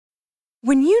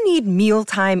When you need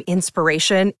mealtime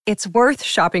inspiration, it's worth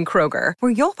shopping Kroger,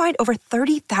 where you'll find over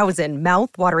 30,000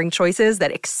 mouth-watering choices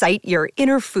that excite your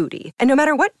inner foodie. And no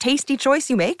matter what tasty choice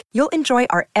you make, you'll enjoy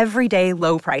our everyday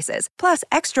low prices, plus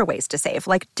extra ways to save,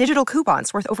 like digital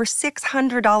coupons worth over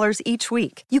 $600 each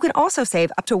week. You can also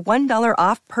save up to $1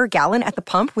 off per gallon at the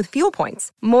pump with fuel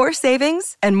points. More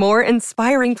savings and more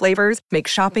inspiring flavors make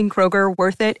shopping Kroger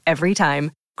worth it every time.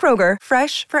 Kroger,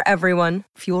 fresh for everyone.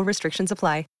 Fuel restrictions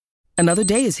apply. Another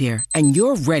day is here, and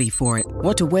you're ready for it.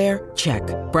 What to wear? Check.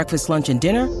 Breakfast, lunch, and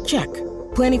dinner? Check.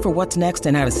 Planning for what's next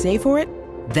and how to save for it?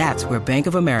 That's where Bank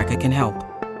of America can help.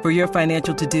 For your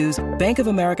financial to-dos, Bank of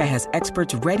America has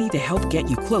experts ready to help get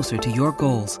you closer to your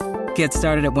goals. Get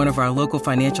started at one of our local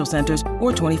financial centers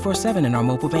or 24/7 in our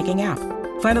mobile banking app.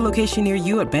 Find a location near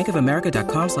you at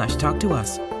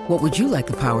bankofamerica.com/talktous. What would you like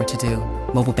the power to do?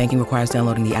 Mobile banking requires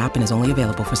downloading the app and is only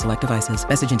available for select devices.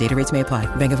 Message and data rates may apply.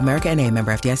 Bank of America N.A.,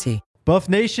 member FDIC. Buff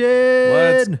Nation!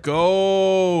 Let's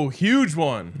go. Huge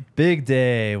one. Big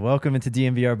day. Welcome into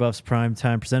DNVR Buffs Prime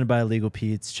Time, presented by Illegal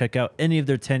Pete's. Check out any of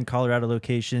their 10 Colorado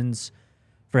locations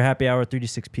for happy hour, 3 to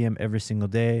 6 p.m. every single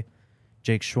day.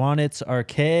 Jake Schwanitz,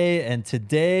 RK, and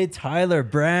today Tyler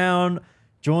Brown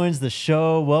joins the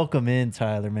show. Welcome in,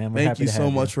 Tyler, man. Thank you so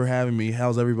much for having me.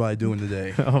 How's everybody doing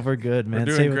today? Oh, we're good, man.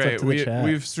 We're Say doing what's great. up to the chat.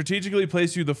 We've strategically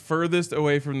placed you the furthest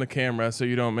away from the camera so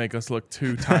you don't make us look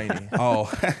too tiny.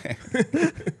 Oh.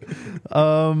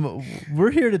 We're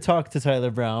here to talk to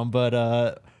Tyler Brown,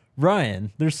 but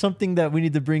Ryan, there's something that we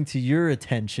need to bring to your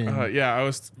attention. Yeah, I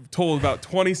was told about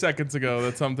 20 seconds ago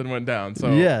that something went down.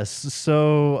 So Yes.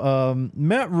 So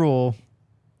Matt Rule,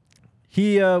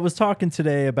 he was talking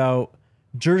today about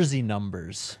jersey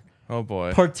numbers. Oh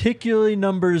boy. Particularly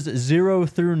numbers 0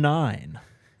 through 9.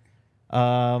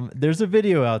 There's a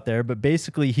video out there, but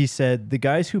basically he said the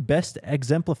guys who best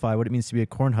exemplify what it means to be a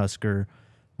Cornhusker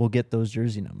will get those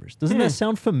jersey numbers. Doesn't that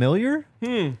sound familiar?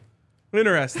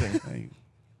 Interesting. Hey,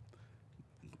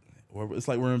 it's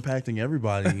like we're impacting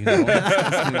everybody, you know.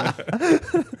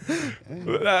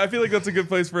 I feel like that's a good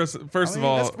place for us. First of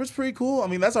all, that's pretty cool. I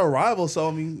mean, that's our rival, so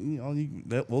I mean,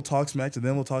 we'll talk smack to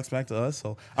them, we'll talk smack to us.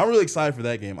 So I'm really excited for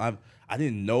that game. I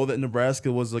didn't know that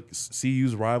Nebraska was like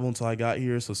CU's rival until I got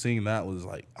here. So seeing that was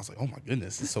like, I was like, oh my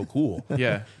goodness, it's so cool.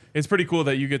 Yeah, it's pretty cool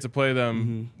that you get to play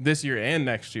them this year and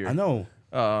next year. I know.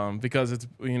 Because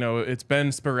it's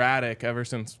been sporadic ever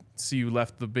since CU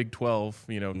left the Big 12,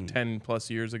 10 plus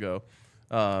years ago.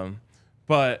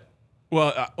 But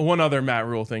one other Matt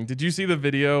Rule thing. Did you see the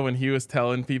video when he was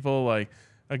telling people, like,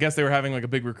 I guess they were having like a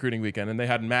big recruiting weekend and they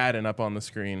had Madden up on the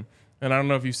screen. And I don't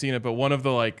know if you've seen it, but one of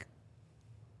the like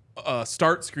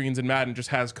start screens in Madden just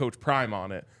has Coach Prime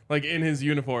on it, like in his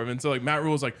uniform. And so like Matt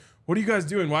Rule's like, what are you guys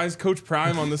doing? Why is Coach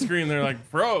Prime on the screen? And they're like,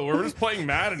 bro, we're just playing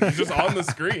Madden. He's just on the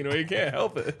screen. We can't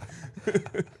help it.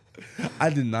 I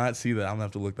did not see that. I'm going to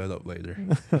have to look that up later.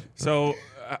 So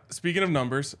speaking of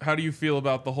numbers, how do you feel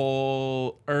about the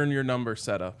whole earn your number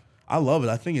setup? I love it.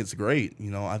 I think it's great.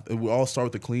 We all start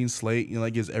with a clean slate.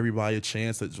 That gives everybody a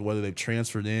chance that whether they've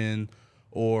transferred in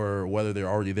or whether they're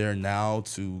already there now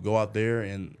to go out there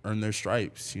and earn their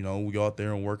stripes. We go out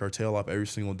there and work our tail off every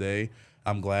single day.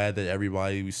 I'm glad that we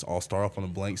all start off on a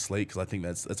blank slate because I think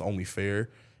that's only fair.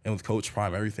 And with Coach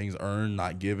Prime, everything's earned,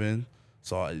 not given.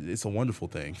 So it's a wonderful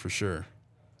thing for sure.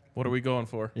 What are we going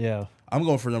for? Yeah, I'm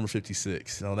going for number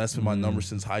 56. That's been my number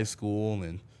since high school,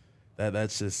 and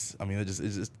that's just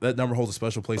that number holds a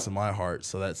special place in my heart.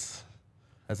 So that's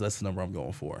the number I'm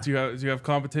going for. Do you have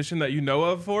competition that you know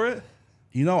of for it?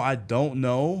 I don't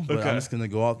know, but Okay. I'm just gonna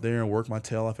go out there and work my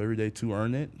tail off every day to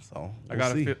earn it. So I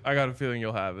got a feeling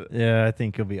you'll have it. yeah, I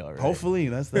think you'll be all right. hopefully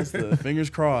that's the fingers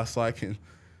crossed, so I can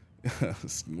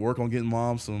work on getting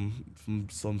mom some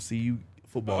CU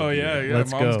football. Oh gear. yeah.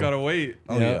 Let's Mom's go. gotta wait.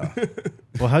 Oh yeah.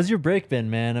 Well, how's your break been,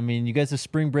 man? I mean, you guys have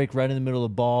spring break right in the middle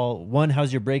of ball. One,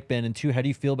 how's your break been? And two, how do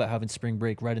you feel about having spring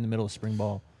break right in the middle of spring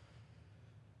ball?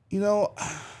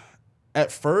 At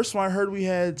first when I heard we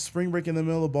had spring break in the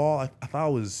middle of the ball, I thought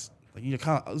it was like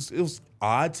it was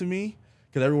odd to me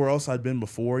because everywhere else I'd been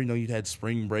before, you'd had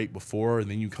spring break before,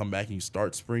 and then you come back and you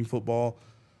start spring football.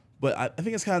 But I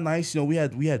think it's kind of nice. We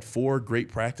had 4 great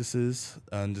practices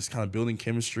and just kind of building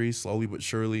chemistry slowly but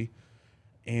surely.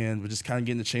 And we're just kind of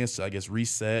getting the chance to, I guess,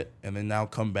 reset and then now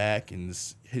come back and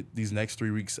just hit these next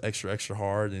 3 weeks extra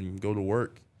hard and go to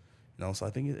work. So I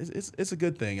think it's a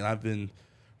good thing. And I've been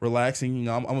relaxing.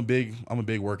 I'm a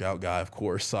big workout guy, of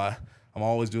course. So I'm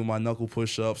always doing my knuckle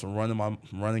push-ups and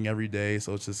running every day.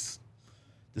 So it's just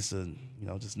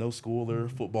no school or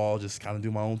football, just kind of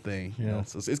do my own thing. Yeah.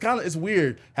 So it's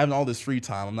weird having all this free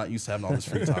time. I'm not used to having all this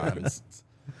free time.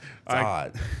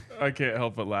 odd. I can't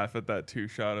help but laugh at that two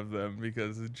shot of them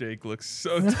because Jake looks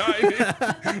so tiny.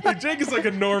 Like, Jake is like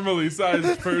a normally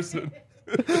sized person.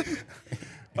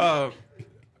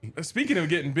 Speaking of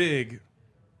getting big,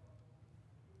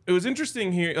 it was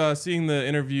interesting here seeing the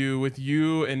interview with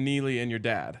you and Neely and your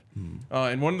dad.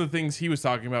 And one of the things he was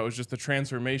talking about was just the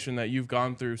transformation that you've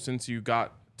gone through since you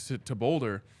got to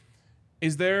Boulder.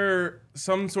 Is there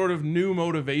some sort of new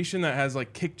motivation that has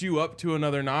like kicked you up to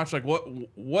another notch? Like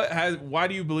why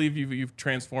do you believe you've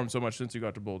transformed so much since you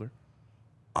got to Boulder?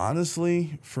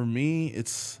 Honestly, for me,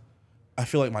 I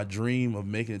feel like my dream of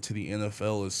making it to the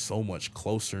NFL is so much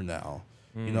closer now.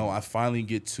 You know, I finally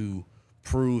get to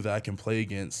prove that I can play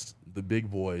against the big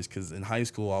boys, because in high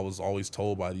school I was always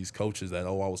told by these coaches that,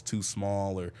 I was too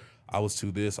small, or I was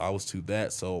too this, I was too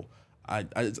that. So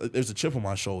there's a chip on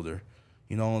my shoulder.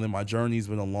 You know, and then my journey's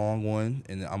been a long one,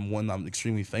 and I'm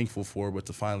extremely thankful for, but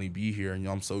to finally be here, and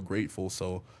I'm so grateful.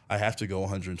 So I have to go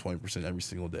 120% every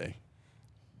single day.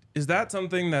 Is that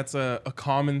something that's a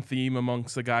common theme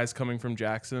amongst the guys coming from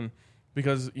Jackson?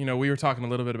 Because, we were talking a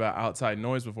little bit about outside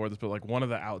noise before this, but like one of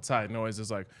the outside noise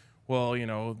is like,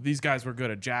 well, these guys were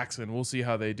good at Jackson. We'll see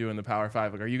how they do in the Power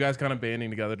 5. Like, are you guys kind of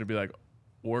banding together to be like,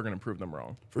 we're going to prove them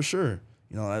wrong? For sure.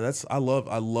 I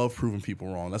love proving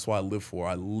people wrong. That's what I live for.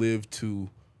 I live to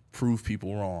prove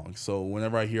people wrong. So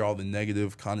whenever I hear all the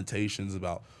negative connotations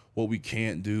about what we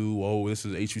can't do, this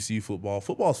is HBC football.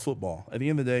 Football is football. At the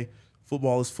end of the day,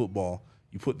 football is football.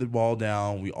 You put the ball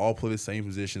down. We all play the same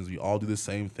positions. We all do the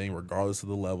same thing regardless of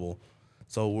the level.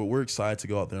 So we're excited to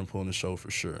go out there and put on the show for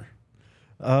sure.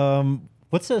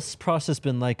 What's this process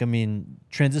been like? I mean,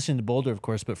 transitioning to Boulder, of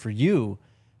course, but for you,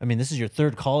 I mean, this is your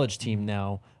third college team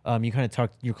now. You kind of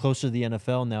talked, you're closer to the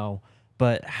NFL now,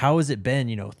 but how has it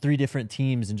been, 3 different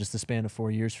teams in just the span of 4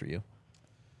 years for you?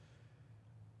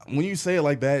 When you say it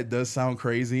like that, it does sound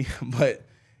crazy, but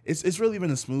it's really been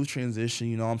a smooth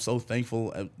transition. I'm so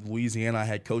thankful at Louisiana. I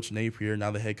had Coach Napier, now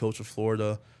the head coach of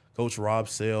Florida, Coach Rob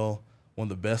Sale, one of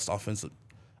the best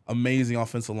amazing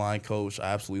offensive line coach. I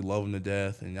absolutely love him to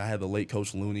death. And I had the late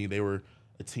Coach Looney. They were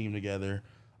a team together.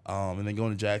 And then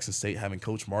going to Jackson State, having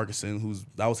Coach Markison,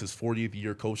 that was his 40th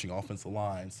year coaching offensive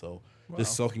line. So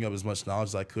just soaking up as much knowledge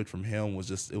as I could from him it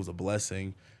was a blessing.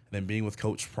 And then being with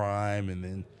Coach Prime, and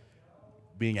then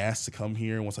being asked to come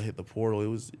here. And once I hit the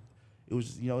portal,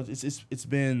 it's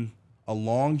been a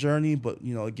long journey, but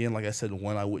again, like I said,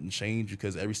 one I wouldn't change,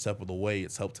 because every step of the way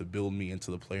it's helped to build me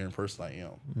into the player and person I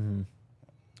am. Mm-hmm.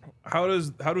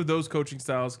 How do those coaching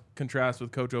styles contrast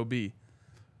with Coach OB?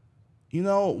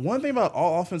 One thing about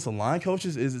all offensive line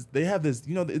coaches is they have this,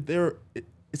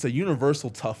 it's a universal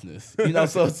toughness.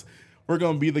 So we're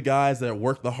going to be the guys that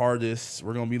work the hardest.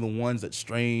 We're going to be the ones that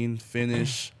strain,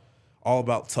 finish, all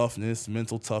about toughness,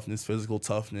 mental toughness, physical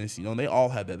toughness. They all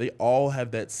have that. They all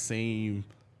have that same,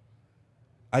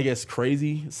 I guess,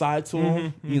 crazy side to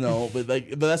them, but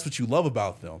that's what you love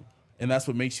about them. And that's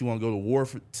what makes you want to go to war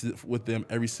with them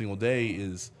every single day,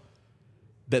 is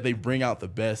that they bring out the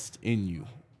best in you.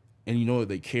 And that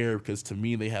they care, because to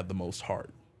me, they have the most heart.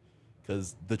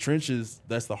 Because the trenches,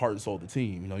 that's the heart and soul of the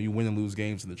team. You win and lose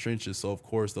games in the trenches. So, of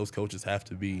course, those coaches have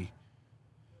to be,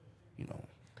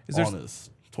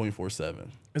 honest 24/7.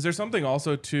 Is there something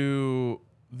also to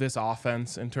this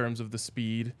offense in terms of the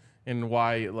speed, and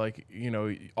why,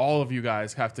 all of you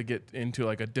guys have to get into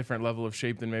a different level of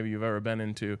shape than maybe you've ever been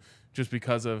into, just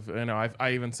because of,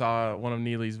 I even saw one of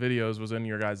Neely's videos was in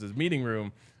your guys' meeting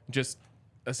room, just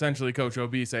essentially Coach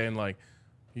OB saying,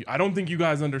 I don't think you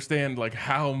guys understand,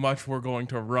 how much we're going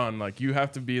to run. You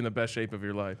have to be in the best shape of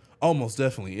your life. Oh, most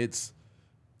definitely. It's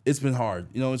been hard.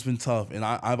 It's been tough. And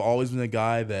I've always been a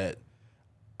guy that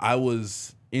I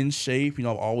was in shape. I've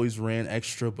always ran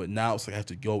extra, but now it's I have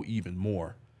to go even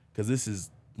more. Because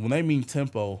when I mean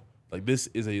tempo, this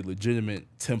is a legitimate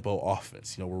tempo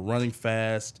offense. We're running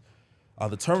fast.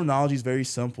 The terminology is very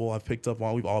simple.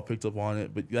 We've all picked up on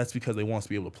it, but that's because they want us to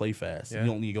be able to play fast. Yeah. You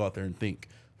don't need to go out there and think,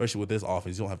 especially with this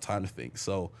offense. You don't have time to think.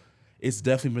 So it's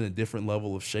definitely been a different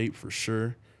level of shape for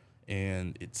sure.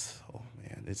 And it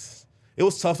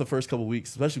was tough the first couple of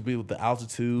weeks, especially with the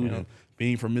altitude and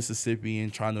being from Mississippi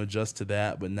and trying to adjust to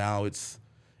that. But now it's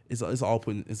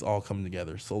all coming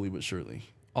together slowly but surely.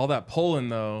 All that pulling,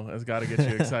 though, has got to get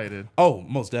you excited. Oh,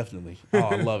 most definitely. Oh,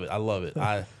 I love it.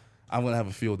 I'm going to have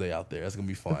a field day out there. That's going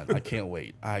to be fun. I can't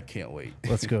wait.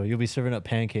 Let's go. You'll be serving up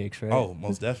pancakes, right? Oh,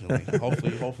 most definitely.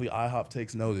 Hopefully IHOP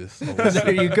takes notice.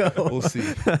 There you go. We'll see.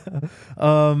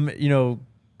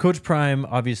 Coach Prime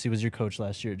obviously was your coach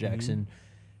last year at Jackson. Mm-hmm.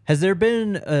 Has there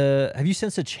been, have you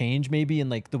sensed a change maybe in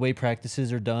the way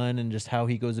practices are done and just how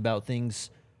he goes about things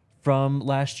from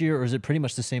last year, or is it pretty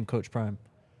much the same Coach Prime?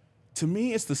 To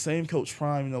me, it's the same Coach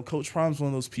Prime. You know, Coach Prime's one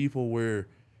of those people where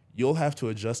you'll have to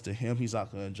adjust to him. He's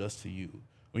not going to adjust to you.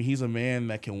 I mean, he's a man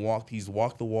that can walk. He's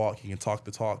walked the walk. He can talk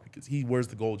the talk because he wears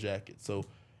the gold jacket. So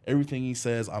everything he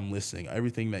says, I'm listening.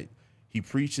 Everything that he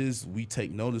preaches, we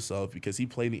take notice of because he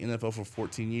played in the NFL for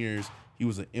 14 years. He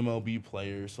was an MLB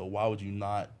player. So why would you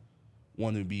not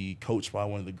want to be coached by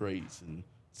one of the greats and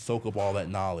soak up all that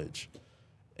knowledge?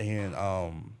 And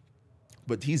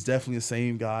but he's definitely the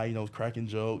same guy, you know, cracking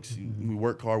jokes. We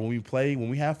work hard. When we play, when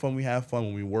we have fun, we have fun.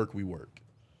 When we work, we work.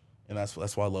 And that's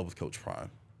what I love with Coach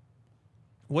Prime.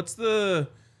 What's the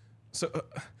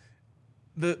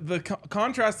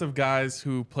contrast of guys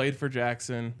who played for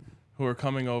Jackson who are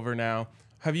coming over now?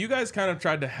 Have you guys kind of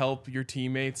tried to help your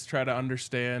teammates try to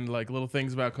understand like little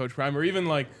things about Coach Prime, or even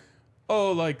like,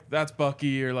 oh, like that's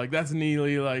Bucky, or like that's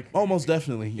Neely, like Almost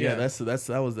definitely, yeah. Yeah.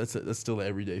 That's still an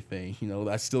everyday thing, you know.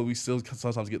 We still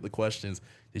sometimes get the questions.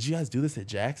 Did you guys do this at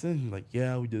Jackson? Like,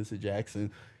 yeah, we did this at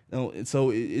Jackson. You know, and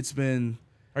so it's been.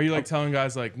 Are you like telling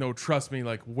guys like, no, trust me,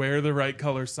 like wear the right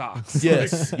color socks?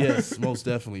 Yes, yes, most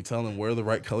definitely. Tell them wear the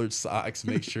right colored socks.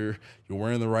 Make sure you're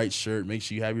wearing the right shirt. Make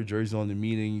sure you have your jersey on the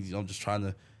meetings. You know, I'm just trying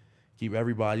to keep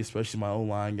everybody, especially my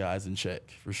O-line guys, in check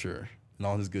for sure and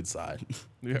on his good side.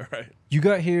 Yeah, right. You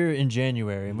got here in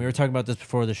January, and we were talking about this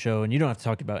before the show, and you don't have to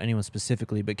talk about anyone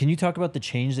specifically, but can you talk about the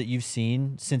change that you've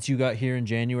seen since you got here in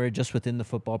January just within the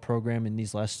football program in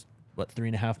these last,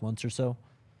 3.5 months or so?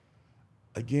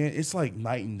 Again, it's like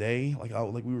night and day.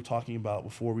 Like we were talking about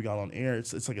before we got on air,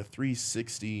 it's like a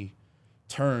 360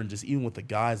 turn. Just even with the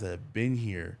guys that have been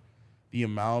here, the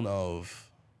amount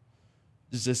of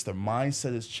just their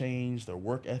mindset has changed, their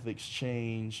work ethics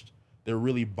changed. They're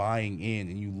really buying in,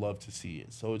 and you love to see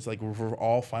it. So it's like we're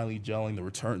all finally gelling.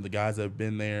 The guys that have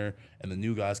been there, and the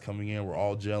new guys coming in, we're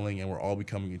all gelling, and we're all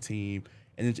becoming a team.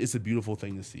 And it's a beautiful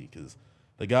thing to see because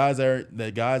the guys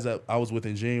that I was with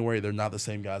in January, they're not the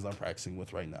same guys I'm practicing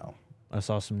with right now. That's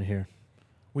awesome to hear.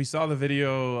 We saw the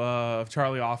video of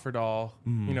Charlie Offerdahl,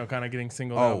 you know, kind of getting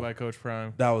singled out by Coach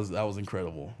Prime. That was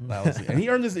incredible. And he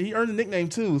earned a nickname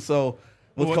too. So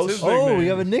with What's Coach, his nickname? We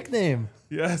have a nickname.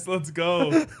 Yes, let's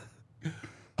go.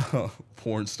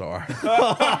 porn star.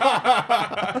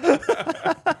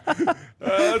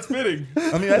 That's fitting.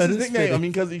 I mean, that's his nickname. I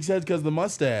mean, because he said because of the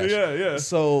mustache. Yeah, yeah.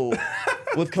 So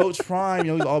with Coach Prime,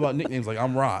 you know, he's all about nicknames. Like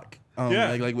I'm Rock.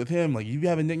 Yeah. Like with him, like if you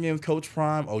have a nickname with Coach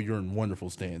Prime, oh, you're in wonderful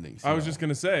standings. I was just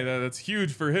gonna say that's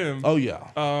huge for him. Oh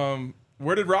yeah.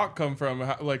 Where did Rock come from?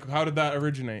 How did that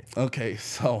originate? Okay,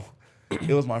 so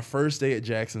it was my first day at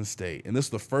Jackson State, and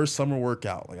this was the first summer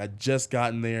workout. Like I just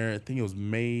gotten there. I think it was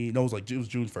May. No, it was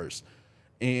June 1st,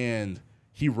 and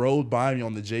he rode by me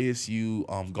on the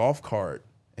JSU golf cart,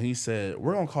 and he said,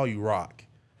 "We're gonna call you Rock."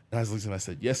 And I was looking, and I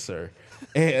said, "Yes, sir."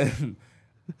 And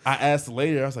I asked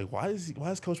later, I was like, why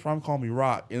does Coach Prime call me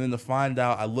Rock? And then to find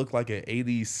out I look like an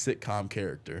 80s sitcom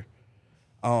character.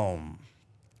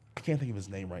 I can't think of his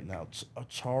name right now.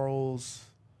 Charles.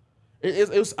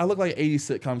 I look like an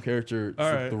 80s sitcom character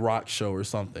for The Rock Show or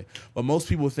something. But most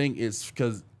people think it's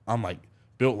because I'm like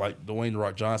built like Dwayne "The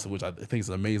Rock" Johnson, which I think is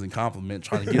an amazing compliment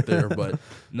trying to get there. But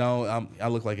no, I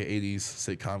look like an 80s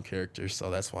sitcom character,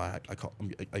 so that's why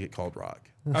I get called Rock.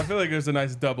 I feel like there's a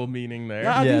nice double meaning there.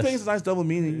 Yeah, I do think it's a nice double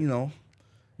meaning, you know.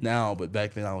 Now, but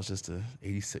back then I was just a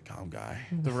 80s sitcom guy.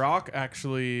 The Rock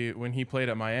actually, when he played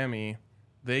at Miami,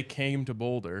 they came to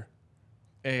Boulder,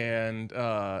 and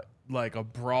like a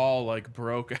brawl like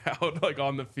broke out like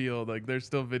on the field. Like there's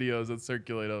still videos that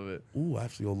circulate of it. Ooh, I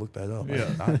have to go look that up.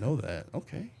 Yeah. I didn't know that.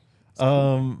 Okay.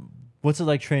 What's it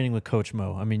like training with Coach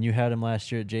Mo? I mean, you had him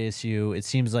last year at JSU. It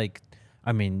seems like,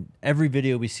 I mean, every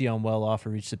video we see on Well Off or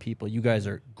Reach the People, you guys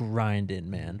are grinding,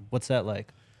 man. What's that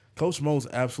like? Coach Mo's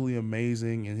absolutely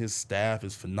amazing, and his staff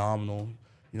is phenomenal.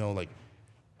 You know, like,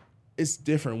 it's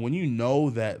different. When you know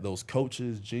that those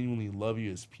coaches genuinely love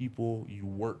you as people, you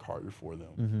work harder for them.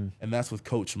 Mm-hmm. And that's with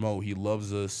Coach Mo. He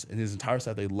loves us, and his entire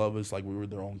staff, they love us like we were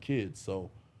their own kids.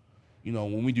 So, you know,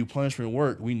 when we do punishment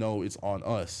work, we know it's on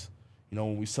us. You know,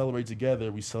 when we celebrate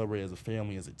together, we celebrate as a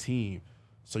family, as a team.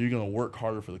 So you're going to work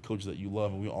harder for the coaches that you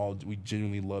love, and we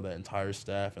genuinely love that entire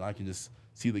staff. And I can just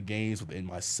see the gains within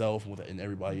myself and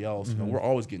everybody else. Mm-hmm. You know, we're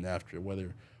always getting after it,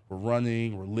 whether we're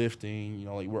running, we're lifting, you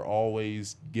know, like we're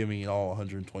always giving it all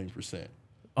 120%.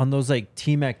 On those like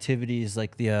team activities,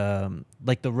 like the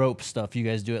rope stuff you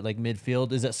guys do at like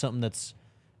midfield, is that something that's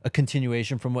a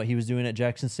continuation from what he was doing at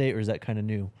Jackson State, or is that kind of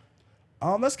new?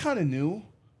 That's kind of new.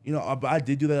 You know, I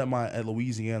did do that at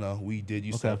Louisiana. We did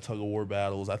used to have tug of war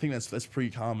battles. I think that's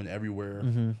pretty common everywhere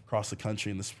across the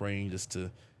country in the spring, just to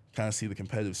kind of see the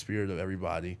competitive spirit of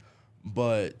everybody.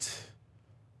 But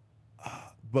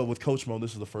But with Coach Mo,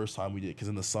 this is the first time we did, because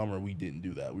in the summer we didn't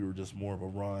do that. We were just more of a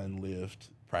run, lift,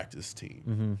 practice team.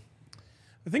 Mm-hmm.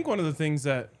 I think one of the things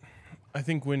that I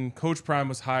think when Coach Prime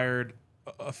was hired,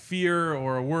 a fear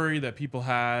or a worry that people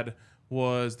had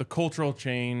was the cultural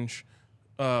change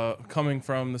coming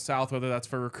from the South, whether that's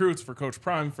for recruits, for Coach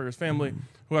Prime, for his family,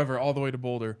 whoever, all the way to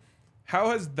Boulder.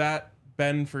 How has that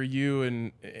been for you,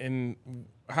 and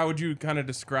how would you kind of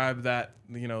describe that,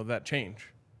 that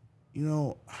change?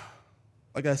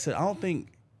 Like I said, I don't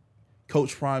think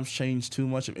Coach Prime's changed too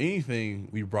much. If anything,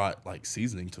 we brought like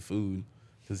seasoning to food,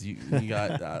 because you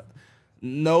got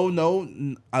no,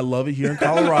 I love it here in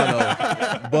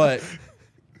Colorado, but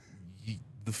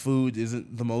the food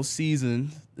isn't the most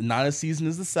seasoned. Not as seasoned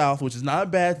as the South, which is not a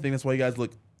bad thing. That's why you guys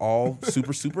look all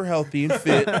super, super healthy and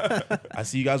fit. I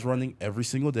see you guys running every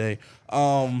single day,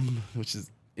 which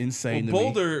is insane to me.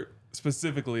 Boulder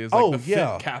specifically is like the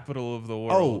fit capital of the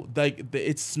world.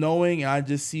 It's snowing, and I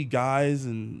just see guys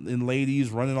and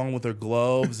ladies running on with their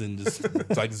gloves and just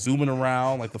like zooming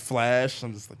around like the Flash.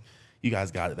 I'm just like, you guys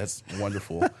got it. That's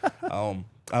wonderful.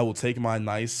 I will take my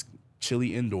nice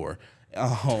chili indoor.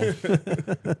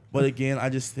 But again, I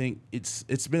just think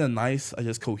it's been a nice,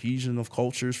 cohesion of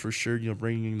cultures for sure.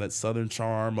 Bringing that Southern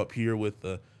charm up here with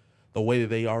the way that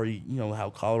they already, how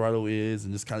Colorado is,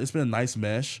 and just it's been a nice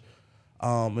mesh.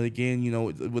 And again,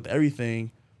 with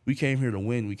everything, we came here to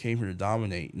win. We came here to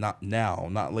dominate. Not now,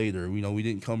 not later. We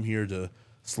didn't come here to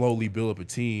slowly build up a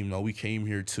team. No, we came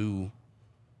here to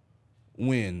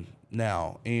win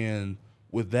now. And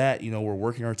with that, we're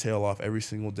working our tail off every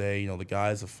single day. The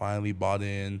guys have finally bought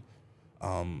in.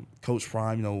 Coach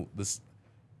Prime,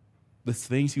 the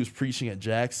things he was preaching at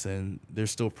Jackson, they're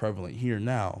still prevalent here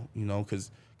now,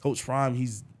 because Coach Prime,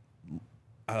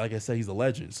 like I said, he's a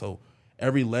legend. So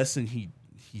every lesson he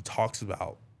talks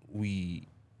about, we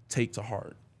take to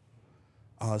heart.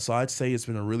 So I'd say it's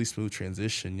been a really smooth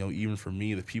transition. Even for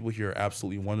me, the people here are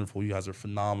absolutely wonderful. You guys are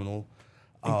phenomenal.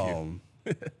 Thank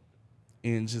you.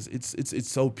 And just it's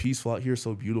so peaceful out here,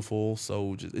 so beautiful.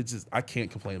 So I can't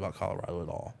complain about Colorado at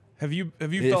all. Have you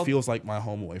felt it feels like my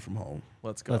home away from home.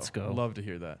 Let's go. I'd love to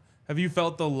hear that. Have you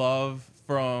felt the love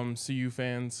from CU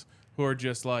fans who are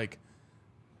just like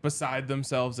beside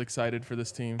themselves excited for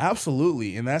this team?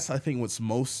 Absolutely. And that's, I think, what's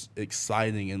most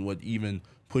exciting, and what even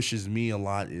pushes me a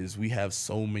lot, is we have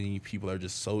so many people that are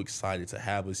just so excited to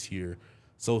have us here,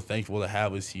 so thankful to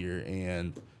have us here.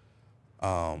 And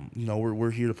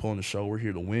we're here to pull on the show. We're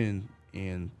here to win.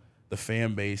 And the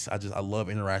fan base, I love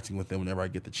interacting with them whenever I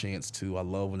get the chance to. I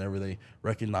love whenever they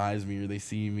recognize me or they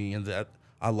see me, and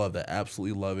I love that.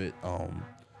 Absolutely love it.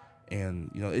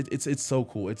 And it's so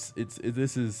cool.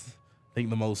 This is, I think,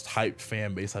 the most hyped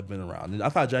fan base I've been around. And I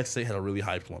thought Jackson State had a really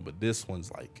hyped one, but this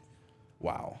one's like,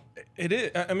 wow. It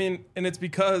is. I mean, and it's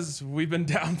because we've been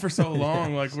down for so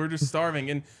long. Like, we're just starving.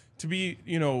 And to be,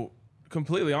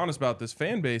 completely honest about this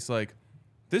fan base, like,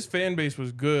 this fan base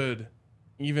was good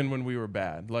even when we were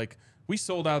bad. Like, we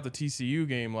sold out the TCU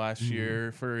game last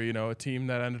year for, a team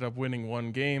that ended up winning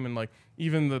one game. And, like,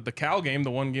 even the Cal game,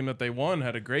 the one game that they won,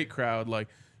 had a great crowd. Like,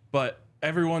 but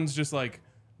everyone's just, like,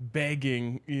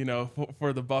 begging,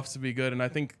 for the Buffs to be good. And I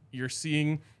think you're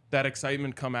seeing that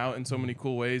excitement come out in so many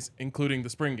cool ways, including the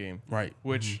spring game. Right.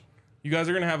 Which you guys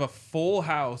are going to have a full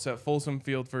house at Folsom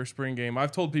Field for a spring game.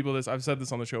 I've told people this. I've said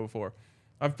this on the show before.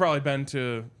 I've probably been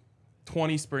to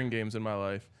 20 spring games in my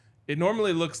life. It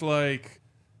normally looks like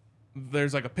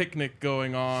there's like a picnic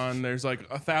going on. There's like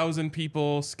 1,000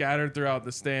 people scattered throughout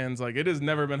the stands. Like, it has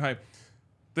never been hype.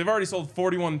 They've already sold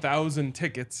 41,000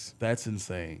 tickets. That's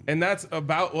insane. And that's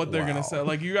about what they're going to sell.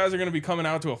 Like, you guys are going to be coming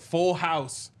out to a full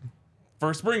house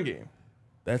for a spring game.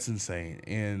 That's insane.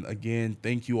 And again,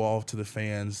 thank you all to the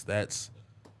fans.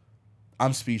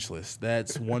 I'm speechless.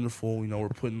 That's wonderful. We're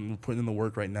putting in the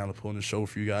work right now to put on the show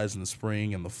for you guys in the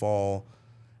spring and the fall.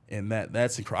 And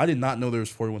that's incredible. I did not know there was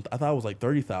 41. I thought it was like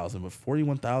 30,000, but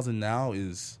 41,000 now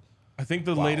is, I think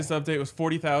the latest update was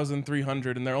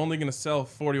 40,300, and they're only going to sell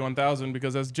 41,000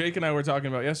 because, as Jake and I were talking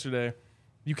about yesterday,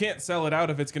 you can't sell it out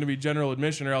if it's going to be general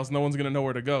admission, or else no one's going to know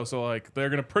where to go. So, like, they're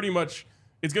going to pretty much,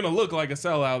 it's going to look like a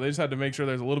sellout. They just had to make sure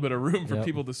there's a little bit of room for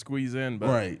people to squeeze in. But.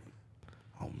 Right.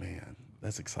 Oh, man.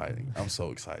 That's exciting. I'm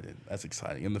so excited. That's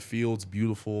exciting. And the field's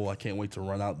beautiful. I can't wait to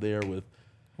run out there with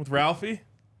Ralphie.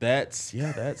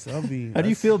 That'll be. How do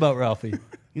you feel about Ralphie?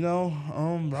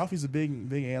 Ralphie's a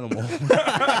big animal.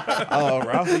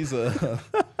 Ralphie's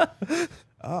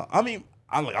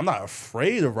I'm not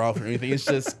afraid of Ralphie or anything. It's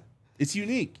just, it's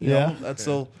unique. You know?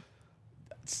 So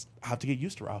I have to get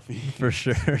used to Ralphie. For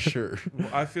sure. For sure. Well,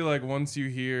 I feel like once you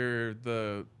hear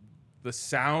the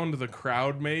sound the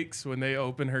crowd makes when they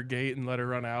open her gate and let her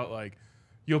run out, like,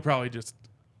 you'll probably just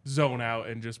zone out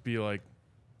and just be like,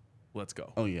 let's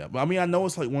go. Oh yeah, but I mean, I know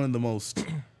it's like one of the most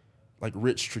like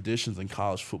rich traditions in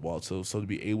college football. So to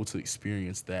be able to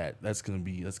experience that's gonna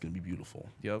be beautiful.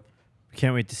 Yep.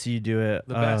 Can't wait to see you do it.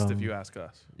 The best, if you ask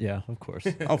us. Yeah, of course.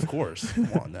 Of course.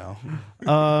 Come on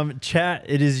now. Chat,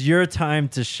 it is your time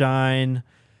to shine.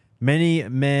 Many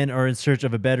men are in search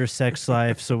of a better sex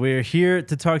life, so we're here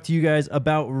to talk to you guys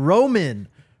about Roman.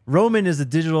 Roman is a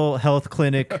digital health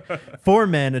clinic for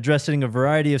men addressing a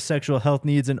variety of sexual health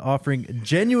needs and offering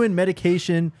genuine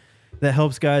medication that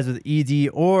helps guys with ED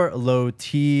or low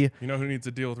T. You know who needs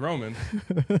to deal with Roman?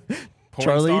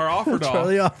 Charlie Offerdahl.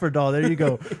 Charlie Offerdahl. There you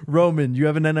go. Roman, you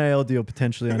have an NIL deal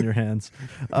potentially on your hands.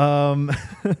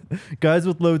 Guys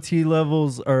with low T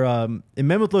levels, or and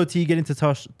men with low T getting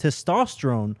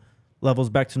testosterone levels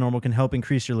back to normal can help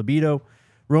increase your libido.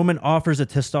 Roman offers a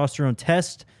testosterone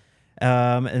test,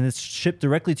 and it's shipped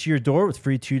directly to your door with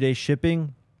free 2-day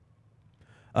shipping.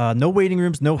 No waiting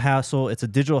rooms, no hassle. It's a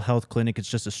digital health clinic. It's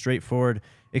just a straightforward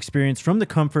experience from the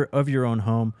comfort of your own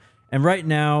home. And right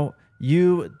now,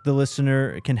 you, the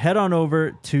listener, can head on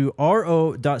over to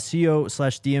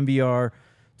ro.co/DMVR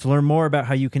to learn more about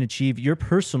how you can achieve your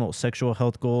personal sexual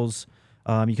health goals.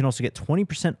 You can also get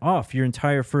 20% off your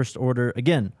entire first order.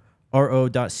 Again,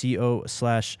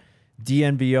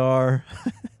 ro.co/DNVR.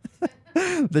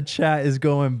 The chat is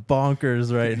going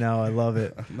bonkers right now. I love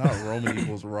it. Not Roman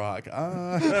equals rock.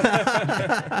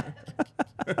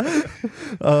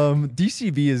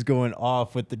 DCB is going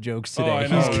off with the jokes today. I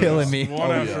know. He's killing me. One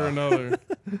after another.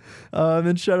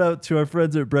 And shout out to our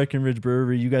friends at Breckenridge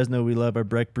Brewery. You guys know we love our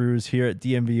Breck brews here at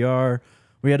DMVR.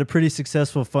 We had a pretty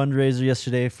successful fundraiser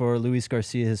yesterday for Luis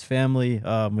Garcia, his family.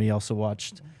 We also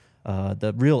watched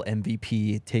the real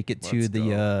MVP take it to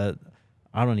the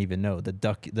I don't even know,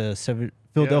 the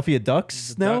Philadelphia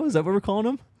Ducks now? Is that what we're calling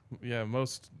them? Yeah,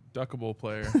 most duckable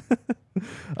player.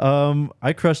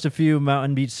 I crushed a few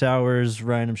Mountain Beach Sours.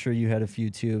 Ryan, I'm sure you had a few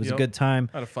too. It was a good time.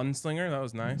 Had a fun slinger. That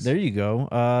was nice. There you go.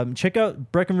 Check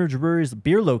out Breckenridge Brewery's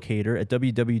beer locator at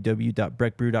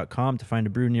www.breckbrew.com to find a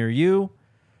brew near you.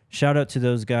 Shout out to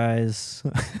those guys.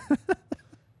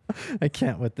 I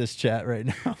can't with this chat right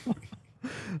now.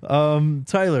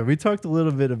 Tyler, we talked a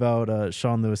little bit about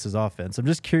Sean Lewis's offense. I'm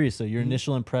just curious, though, your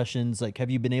initial impressions. Like, have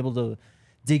you been able to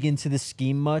dig into the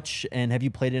scheme much, and have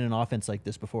you played in an offense like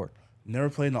this before?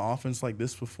 Never played in an offense like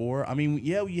this before. I mean,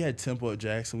 yeah, we had tempo at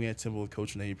Jackson. We had tempo with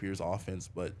Coach Napier's offense,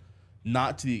 but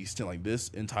not to the extent like this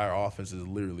entire offense is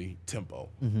literally tempo.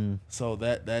 Mm-hmm. So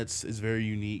that's very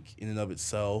unique in and of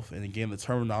itself. And again, the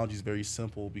terminology is very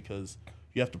simple because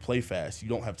you have to play fast. You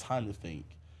don't have time to think.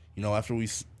 You know, after we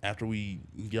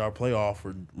get our playoff,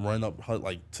 we're running up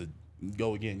like to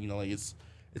go again. You know, like it's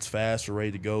fast, we're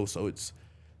ready to go. So it's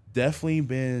definitely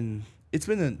been it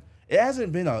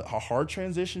hasn't been a hard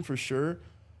transition for sure,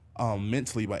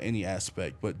 mentally by any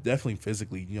aspect, but definitely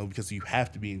physically. You know, because you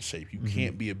have to be in shape. You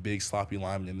can't be a big sloppy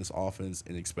lineman in this offense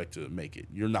and expect to make it.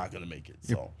 You're not gonna make it.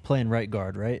 You're playing right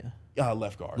guard, right?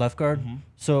 Left guard. Left guard? Mm-hmm.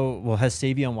 So, has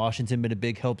Savion Washington been a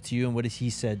big help to you? And what has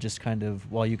he said just kind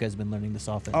of while you guys have been learning this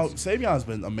offense? Oh, Savion's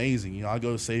been amazing. You know, I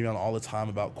go to Savion all the time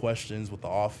about questions with the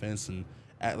offense and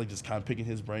just kind of picking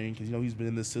his brain because, you know, he's been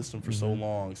in this system for so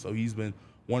long. So he's been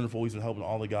wonderful. He's been helping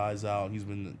all the guys out. He's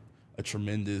been a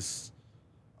tremendous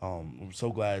I'm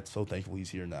so glad, so thankful he's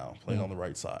here now, playing on the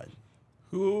right side.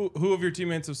 Who of your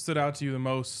teammates have stood out to you the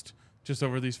most just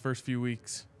over these first few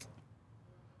weeks?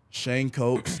 Shane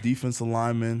Coates, defensive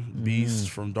lineman, beast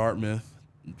from Dartmouth,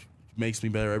 makes me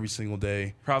better every single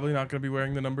day. Probably not going to be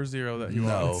wearing the number 0 that you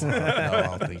want. No,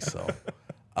 I don't think so.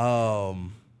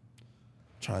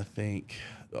 Trying to think.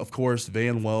 Of course,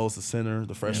 Van Wells, the center,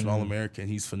 the freshman All-American.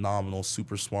 He's phenomenal,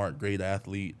 super smart, great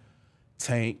athlete.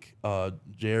 Tank,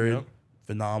 Jared,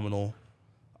 phenomenal.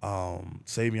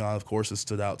 Savion, of course, has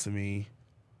stood out to me.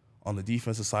 On the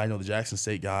defensive side, the Jackson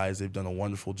State guys, they've done a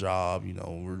wonderful job. You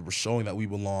know, we're showing that we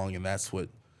belong, and that's what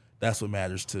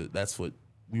matters that's what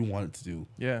we wanted to do.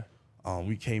 Yeah.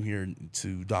 We came here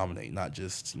to dominate, not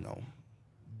just,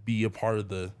 be a part of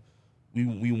the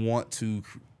we want to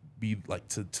be like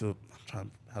to I'm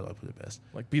trying, how do I put it best?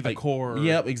 Like be the core.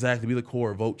 Yep, exactly. Be the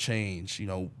core, vote change,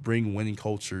 bring winning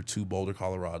culture to Boulder,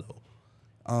 Colorado.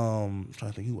 I'm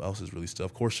trying to think who else has really stood.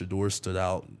 Of course, Shador stood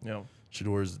out. Yeah.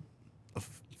 Shador's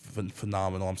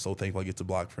phenomenal. I'm so thankful I get to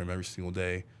block for him every single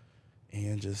day.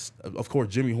 And just, of course,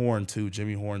 Jimmy Horn, too.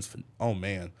 Jimmy Horn's, oh,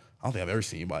 man. I don't think I've ever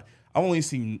seen anybody. I've only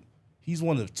seen, he's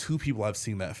one of 2 people I've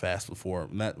seen that fast before.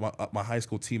 My high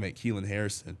school teammate, Keelan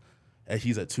Harrison,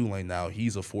 he's at Tulane now.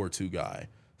 He's a 4.2 guy.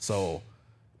 So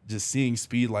just seeing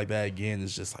speed like that again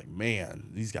is just like, man,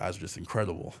 these guys are just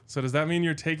incredible. So does that mean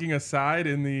you're taking a side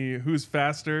in the who's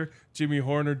faster, Jimmy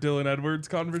Horn or Dylan Edwards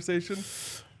conversation?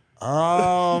 You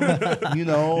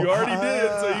know, You already did,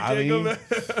 so you can't go back.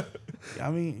 I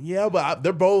mean, yeah, but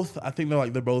they're both. I think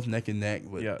they're both neck and neck.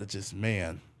 But Yeah. it's just,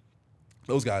 man,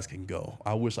 those guys can go.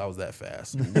 I wish I was that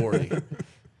fast. Lordy,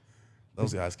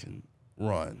 those guys can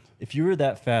run. If you were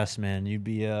that fast, man, you'd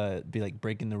be like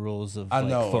breaking the rules of I like,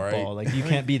 know, football. right? Like you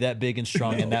can't be that big and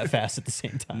strong and that fast at the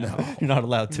same time. No. You're not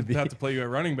allowed to be. You'd have to play you at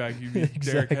running back. You'd be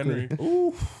Derrick Exactly.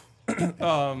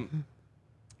 Henry.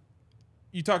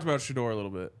 You talked about Shedeur a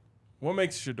little bit. What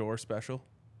makes Shedeur special?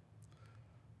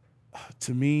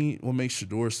 To me, what makes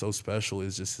Shedeur so special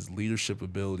is just his leadership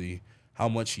ability, how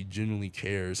much he genuinely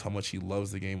cares, how much he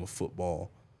loves the game of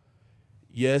football.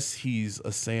 Yes, he's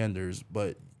a Sanders,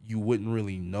 but you wouldn't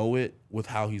really know it with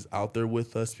how he's out there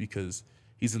with us because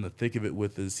he's in the thick of it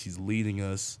with us. He's leading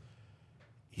us.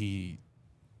 He's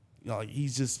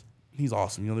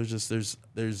awesome. You know,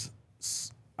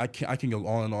 I can go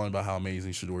on and on about how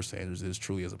amazing Shedeur Sanders is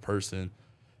truly as a person,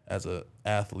 as an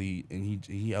athlete, and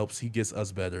he gets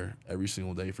us better every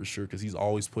single day for sure because he's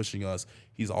always pushing us.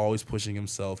 He's always pushing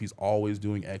himself. He's always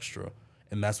doing extra,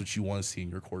 and that's what you want to see in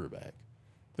your quarterback.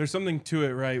 There's something to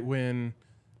it, right? When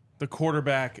the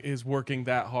quarterback is working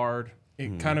that hard,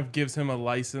 it kind of gives him a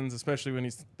license, especially when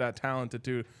he's that talented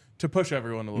to push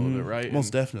everyone a little bit, right?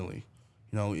 Most definitely.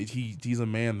 You know, he's a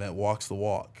man that walks the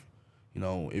walk. You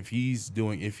know, if he's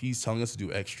telling us to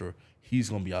do extra, he's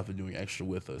going to be out there doing extra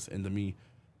with us. And to me,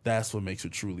 that's what makes a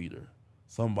true leader.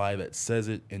 Somebody that says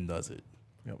it and does it.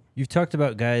 Yep. You've talked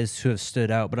about guys who have stood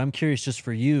out, but I'm curious just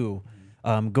for you,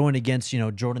 going against,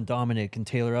 Jordan Dominic and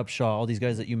Taylor Upshaw, all these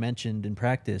guys that you mentioned in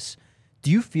practice,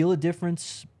 do you feel a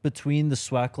difference between the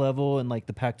SWAC level and like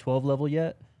the Pac-12 level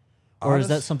yet? Or is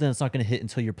that something that's not going to hit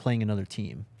until you're playing another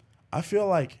team? I feel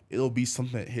like it'll be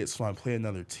something that hits when I play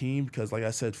another team because, like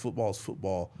I said, football is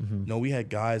football. You know, we had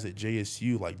guys at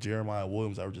JSU like Jeremiah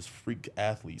Williams that were just freak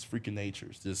athletes, freaking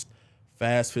natures, just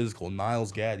fast, physical.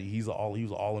 Niles Gaddy, he was an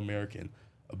All-American,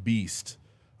 a beast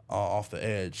off the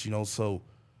edge. You know, so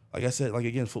like I said, like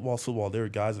again, football's football. There are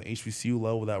guys at HBCU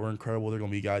level that were incredible. There are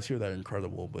going to be guys here that are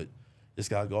incredible, but just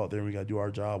got to go out there and we got to do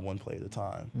our job one play at a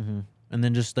time. And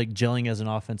then just like gelling as an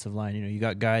offensive line. You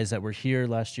got guys that were here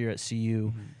last year at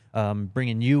CU,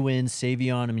 bringing you in,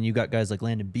 Savion. I mean, you got guys like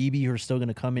Landon Beebe who are still going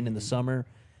to come in the summer.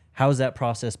 How's that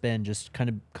process been, just kind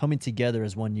of coming together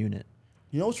as one unit?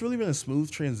 You know, it's really been a smooth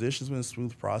transition. It's been a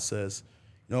smooth process.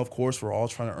 You know, of course, we're all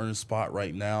trying to earn a spot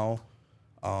right now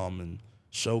and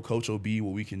show Coach OB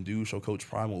what we can do, show Coach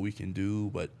Prime what we can do.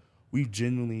 But we've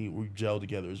gelled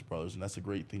together as brothers, and that's a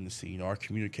great thing to see. You know, our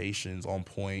communication's on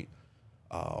point.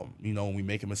 You know, when we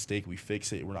make a mistake, we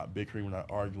fix it. We're not bickering. We're not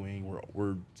arguing.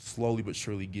 We're slowly but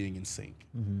surely getting in sync.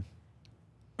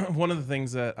 One of the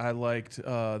things that I liked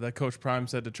that Coach Prime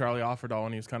said to Charlie Offerdahl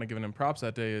when he was kind of giving him props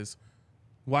that day is,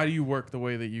 why do you work the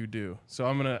way that you do? So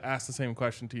I'm going to ask the same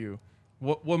question to you.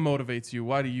 What motivates you?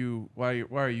 Why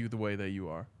are you the way that you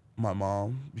are? My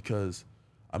mom, because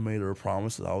I made her a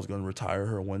promise that I was going to retire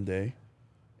her one day,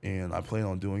 and I plan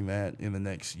on doing that in the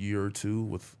next year or two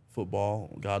with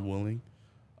football, God willing.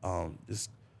 Just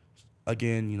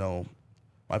again, you know,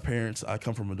 my parents, I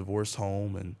come from a divorced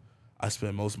home, and I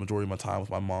spent majority of my time with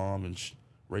my mom, and she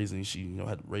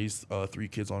had raised 3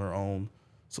 kids on her own.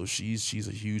 So she's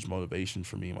a huge motivation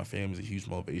for me. My family's a huge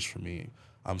motivation for me.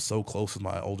 I'm so close with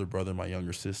my older brother and my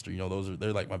younger sister. You know,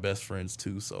 they're like my best friends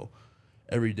too. So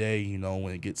every day, you know,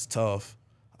 when it gets tough,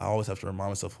 I always have to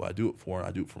remind myself who I do it for, and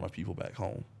I do it for my people back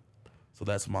home. So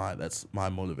that's my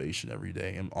motivation every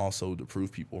day, and also to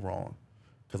prove people wrong,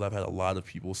 because I've had a lot of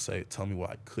people tell me what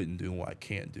I couldn't do and what I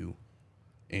can't do,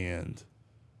 and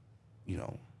you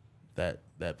know,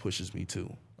 that pushes me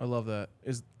too. I love that.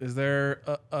 Is there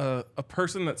a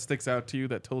person that sticks out to you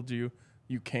that told you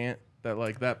can't, that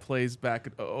like that plays back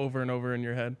over and over in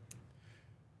your head?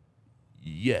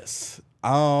 Yes.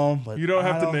 But you don't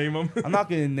have to name them. I'm not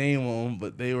going to name them,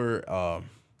 but they were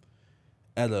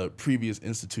at a previous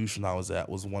institution I was at,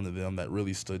 was one of them that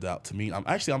really stood out to me. I'm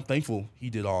thankful he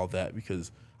did all of that,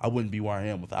 because I wouldn't be where I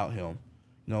am without him.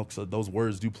 You know, because those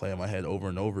words do play in my head over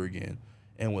and over again.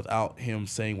 And without him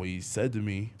saying what he said to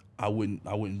me, I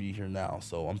wouldn't be here now.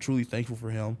 So I'm truly thankful for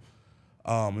him.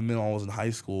 And then when I was in high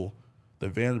school, the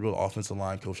Vanderbilt offensive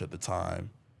line coach at the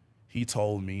time, he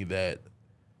told me that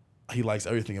he likes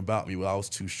everything about me, but I was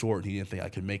too short. He didn't think I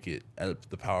could make it at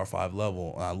the Power 5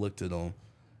 level. And I looked at him,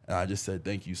 and I just said,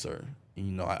 "Thank you, sir." And,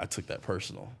 you know, I took that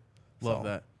personal. Love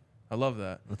that. I love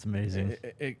that. That's amazing.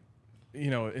 You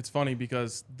know, it's funny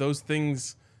because those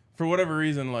things, for whatever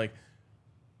reason, like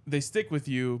they stick with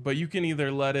you, but you can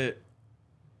either let it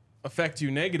affect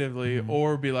you negatively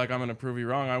or be like, I'm going to prove you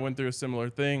wrong. I went through a similar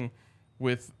thing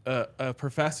with a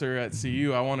professor at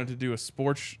CU. I wanted to do a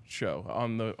sports show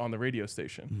on the radio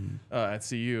station at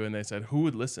CU, and they said, who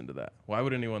would listen to that? Why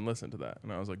would anyone listen to that?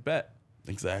 And I was like, bet.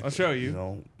 Exactly. I'll show you. You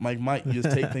know, Mike, you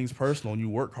just take things personal and you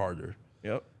work harder.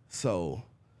 Yep. So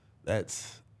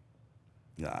that's,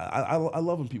 you know, I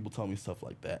love when people tell me stuff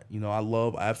like that. You know,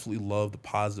 I absolutely love the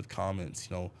positive comments.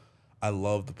 You know, I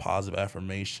love the positive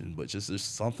affirmation, but just there's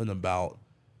something about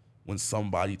when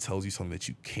somebody tells you something that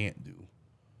you can't do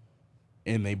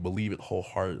and they believe it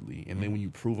wholeheartedly. And then when you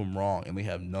prove them wrong and they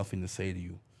have nothing to say to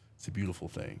you, it's a beautiful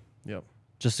thing. Yep.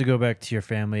 Just to go back to your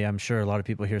family, I'm sure a lot of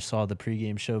people here saw the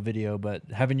pregame show video, but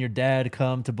having your dad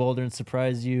come to Boulder and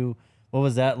surprise you, what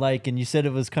was that like? And you said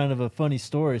it was kind of a funny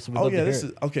story. So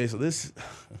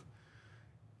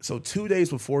so 2 days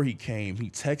before he came, he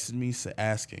texted me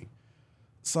asking,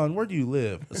 son, where do you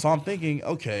live? So I'm thinking,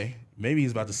 okay, maybe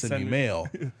he's about to send me mail.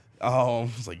 I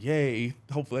was like, yay,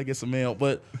 hopefully I get some mail.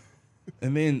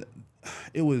 And then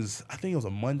I think it was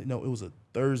a Monday. No, it was a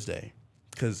Thursday,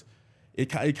 because it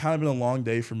kind of been a long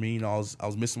day for me. You know, I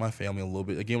was missing my family a little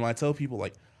bit. Again, when I tell people,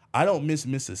 like, I don't miss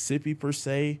Mississippi per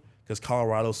se, because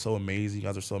Colorado's so amazing. You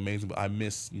guys are so amazing. But I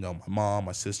miss, you know, my mom,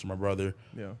 my sister, my brother,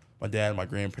 my dad, my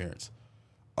grandparents.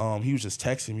 He was just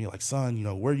texting me like, son, you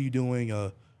know, what are you doing?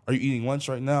 Are you eating lunch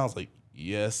right now? I was like,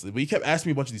 yes. But he kept asking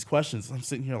me a bunch of these questions. I'm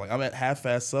sitting here like, I'm at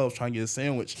half-fast subs trying to get a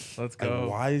sandwich. Let's go. Like,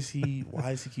 why does he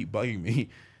keep bugging me?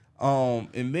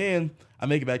 And then I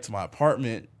make it back to my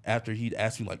apartment after he'd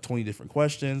asked me like 20 different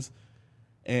questions,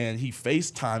 and he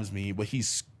FaceTimes me, but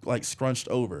he's like scrunched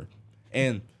over,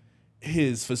 and he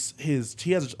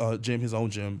has a gym, his own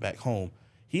gym back home.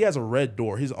 He has a red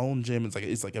door. His own gym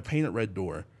it's like a painted red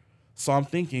door. So I'm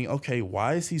thinking, okay,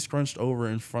 why is he scrunched over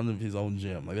in front of his own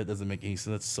gym? Like, that doesn't make any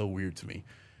sense. That's so weird to me.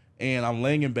 And I'm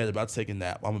laying in bed about to take a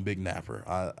nap. I'm a big napper.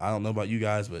 I don't know about you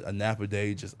guys, but a nap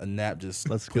just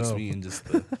puts me in just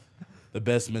the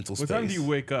best mental space. What time do you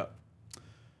wake up?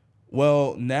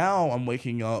 Well, now I'm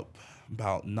waking up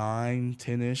about 9,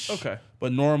 10-ish. Okay.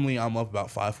 But normally I'm up about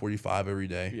 5:45 every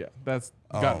day. Yeah, that's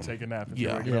got to take a nap if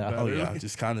you're waking up that early.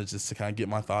 Just to get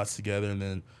my thoughts together. And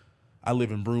then I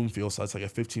live in Broomfield, so it's like a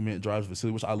 15-minute drive to the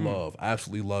facility, which I love. I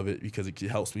absolutely love it because it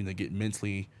helps me to get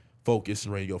mentally focused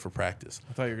and ready to go for practice.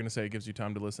 I thought you were going to say it gives you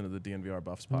time to listen to the DNVR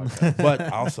Buffs podcast.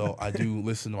 But also, I do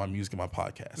listen to my music and my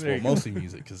podcast. Well, mostly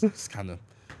music, because it kind of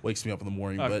wakes me up in the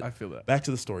morning. But I feel that. Back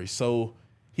to the story. So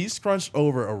he's scrunched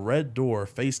over a red door,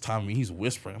 FaceTiming me. He's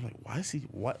whispering. I'm like, why is he,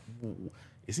 what?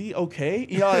 Is he okay?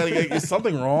 You know, like, is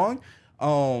something wrong?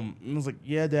 And I was like,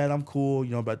 yeah, Dad, I'm cool.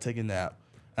 You know, about to take a nap.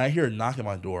 And I hear a knock at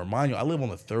my door. Mind you, I live on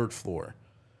the 3rd floor.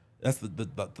 That's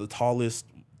the tallest,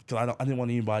 because I didn't want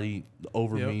anybody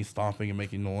over me stomping and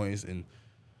making noise. And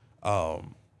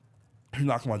he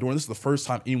knocked on my door. And this is the first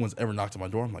time anyone's ever knocked on my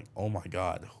door. I'm like, oh my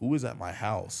God, who is at my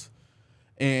house?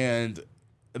 And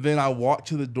then I walked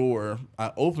to the door.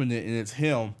 I opened it, and it's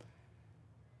him.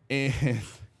 And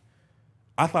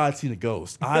I thought I'd seen a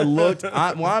ghost. I looked. when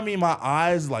I mean my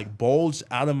eyes like bulged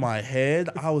out of my head,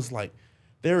 I was like,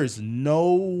 there is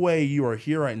no way you are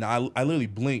here right now. I literally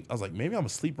blinked. I was like, maybe I'm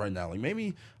asleep right now. Like,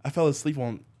 maybe I fell asleep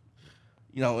on,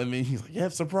 you know, and then he's like, yeah,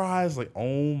 surprise. Like,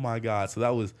 oh my God. So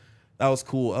that was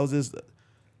cool. I was just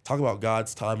talk about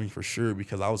God's timing for sure,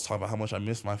 because I was talking about how much I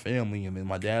miss my family, and then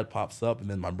my dad pops up, and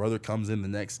then my brother comes in the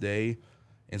next day.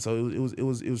 And so it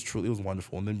was truly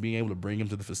wonderful. And then being able to bring him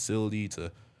to the facility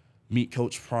to meet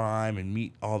Coach Prime and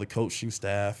meet all the coaching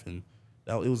staff, and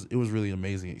it was really an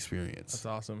amazing experience. That's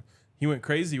awesome. He went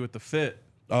crazy with the fit.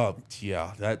 Oh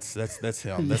yeah, that's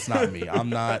him. That's not me.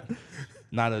 I'm not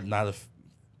a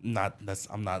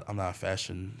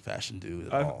fashion dude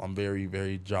at all. I'm very,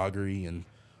 very joggery and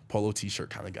polo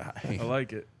t-shirt kind of guy. I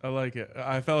like it.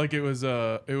 I felt like it was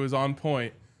on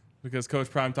point, because Coach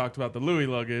Prime talked about the Louis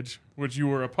luggage, which you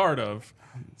were a part of.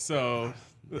 So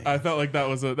I felt like that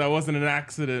wasn't an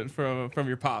accident from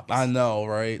your pops. I know,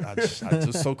 right? I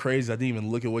just so crazy. I didn't even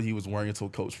look at what he was wearing until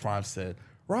Coach Prime said,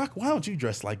 Rock, why don't you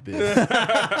dress like this?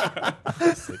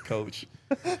 I said, Coach,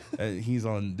 and he's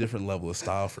on a different level of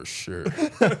style for sure.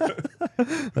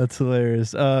 That's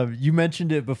hilarious. You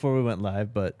mentioned it before we went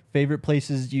live, but favorite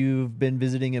places you've been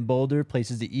visiting in Boulder,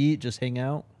 places to eat, just hang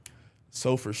out?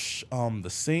 So for the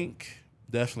sink,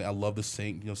 definitely, I love the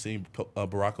sink. You know, seeing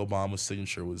Barack Obama's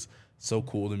signature was so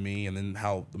cool to me, and then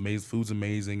how the food's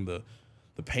amazing, the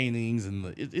paintings,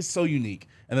 and it's so unique.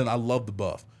 And then I love the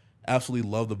Buff. Absolutely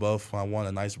love the Buff. When I want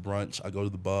a nice brunch, I go to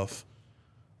the Buff.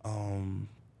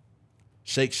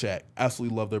 Shake Shack,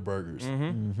 absolutely love their burgers.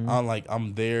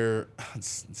 I'm there. It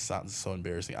sounds so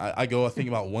embarrassing. I think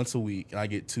about once a week, and I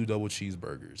get 2 double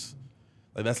cheeseburgers.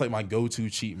 Like that's like my go-to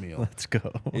cheat meal. Let's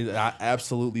go. I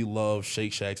absolutely love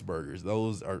Shake Shack's burgers.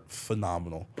 Those are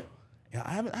phenomenal. Yeah,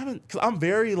 I haven't, because I'm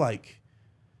very like,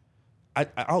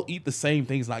 I'll eat the same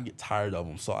things and I get tired of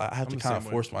them. So I have to kind of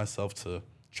force myself to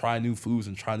try new foods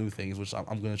and try new things, which I'm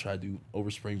going to try to do over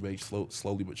spring break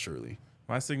slowly but surely.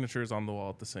 My signature is on the wall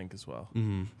at the sink as well.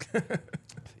 What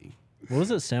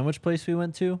was it, sandwich place we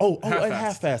went to? And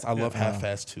Half Fast. I love Half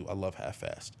Fast too. I love Half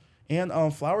Fast. And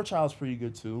Flower Child's pretty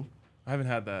good too. I haven't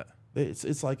had that.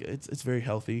 It's like it's very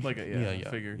healthy. I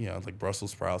figured. Yeah, it's like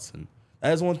Brussels sprouts, and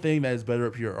that is one thing that is better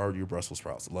up here are your Brussels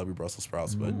sprouts. I love your Brussels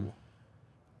sprouts, but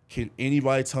can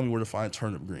anybody tell me where to find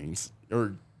turnip greens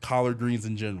or collard greens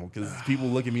in general? Because people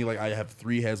look at me like I have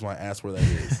 3 heads when I ask where that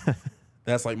is.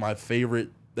 That's like my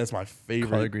favorite. That's my favorite.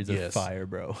 Collard greens are fire,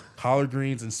 bro. Collard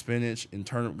greens and spinach and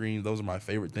turnip greens, those are my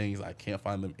favorite things. I can't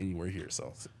find them anywhere here.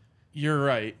 So you're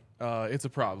right. It's a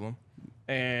problem.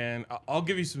 And I'll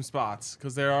give you some spots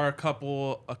because there are a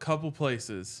couple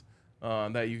places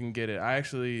that you can get it. I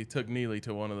actually took Neely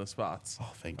to one of the spots.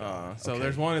 Oh, thank God. So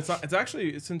there's one. It's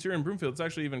actually, since you're in Broomfield, it's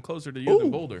actually even closer to you than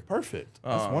Boulder. Perfect.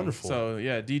 That's wonderful. So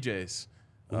yeah, DJs.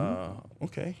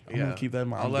 Okay. I'm gonna keep that in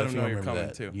mind. I'll let them know you're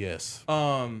coming too. Yes.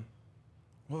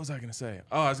 What was I gonna say?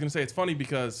 Oh, I was gonna say it's funny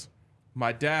because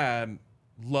my dad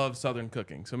loves Southern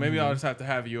cooking, so maybe I'll just have to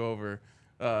have you over.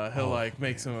 He'll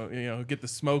make some, get the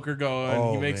smoker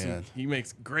going. He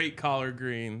makes great collard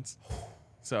greens.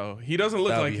 So he doesn't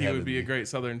look like he would be a great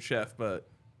Southern chef, but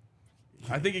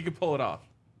I think he could pull it off.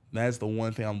 That's the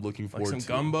one thing I'm looking forward to.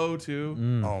 Some gumbo too.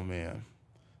 Oh man,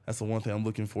 that's the one thing I'm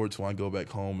looking forward to when I go back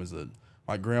home. Is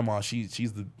my grandma?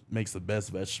 Makes the best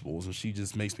vegetables, and she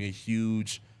just makes me a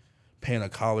huge pan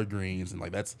of collard greens, and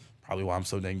like that's probably why I'm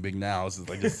so dang big now. It's just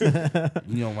like this,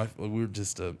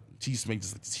 she used to make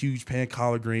this huge pan of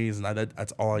collard greens, and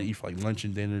that's all I eat for like lunch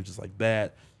and dinner, just like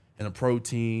that, and a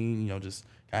protein, just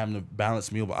having a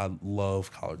balanced meal. But I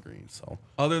love collard greens. So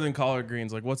other than collard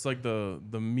greens, like what's like the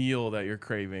meal that you're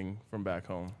craving from back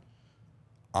home?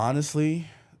 Honestly,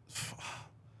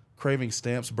 craving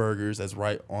Stamps Burgers. That's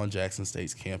right on Jackson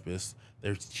State's campus.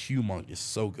 They're humongous,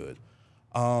 so good.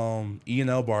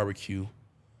 E&L Barbecue,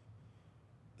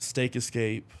 Steak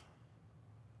Escape,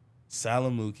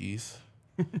 Salamukis.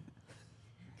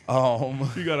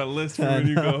 You got a list for when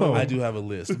you go home. I do have a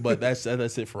list, but that's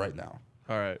it for right now.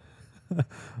 All right.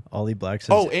 Ollie Black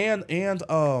says. And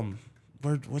I'm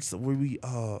trying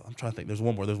to think. There's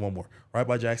one more. Right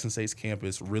by Jackson State's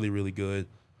campus, really, really good.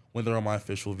 Went there on my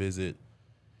official visit.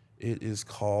 It is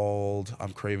called,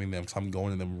 I'm craving them because I'm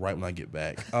going to them right when I get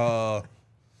back.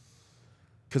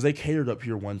 Because they catered up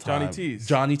here one time.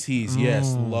 Johnny T's,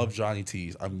 yes. Love Johnny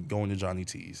T's. I'm going to Johnny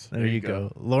T's. There you go.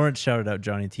 Lawrence shouted out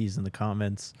Johnny T's in the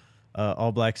comments.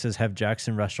 All Black says, have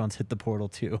Jackson restaurants hit the portal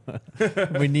too.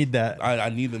 We need that. I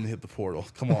need them to hit the portal.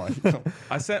 Come on.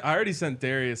 I already sent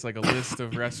Darius like a list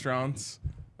of restaurants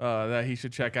that he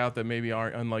should check out that maybe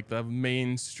aren't on like the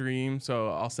mainstream. So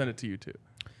I'll send it to you too.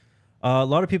 A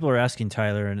lot of people are asking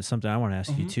Tyler, and it's something I want to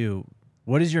ask you too.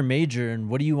 What is your major, and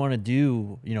what do you want to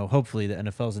do? Hopefully the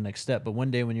NFL is the next step, but one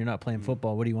day when you're not playing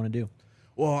football, what do you want to do?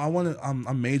 Well,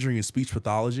 I'm majoring in speech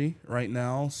pathology right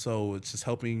now, so it's just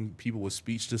helping people with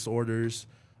speech disorders,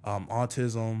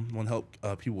 autism. Want to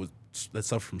help people that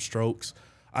suffer from strokes.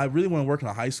 I really want to work in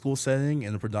a high school setting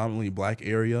in a predominantly black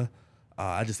area.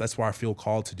 That's where I feel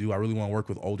called to do. I really want to work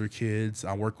with older kids.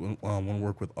 I want to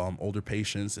work with older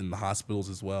patients in the hospitals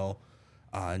as well.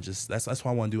 And just that's what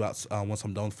I want to do once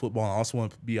I'm done with football. I also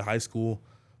want to be a high school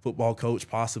football coach,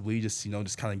 possibly just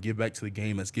kind of give back to the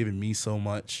game that's given me so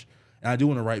much. And I do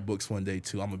want to write books one day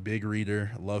too. I'm a big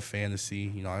reader. I love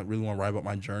fantasy. I really want to write about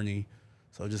my journey.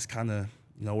 So just kind of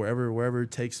wherever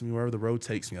it takes me, wherever the road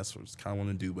takes me, that's what I kind of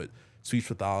want to do. But speech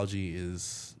pathology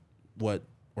is where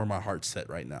my heart's set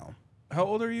right now. How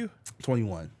old are you?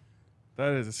 21.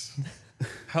 That is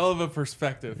hell of a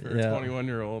perspective for a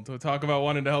 21-year-old to talk about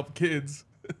wanting to help kids.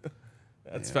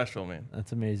 That's special, man.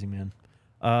 That's amazing, man.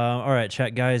 All right,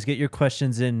 chat guys, get your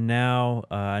questions in now.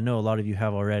 I know a lot of you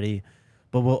have already,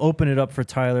 but we'll open it up for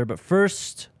Tyler. But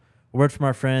first, a word from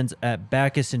our friends at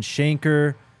Backus and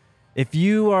Shanker. If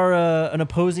you are an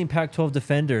opposing Pac-12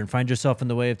 defender and find yourself in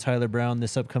the way of Tyler Brown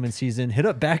this upcoming season, hit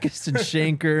up Backus and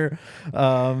Shanker.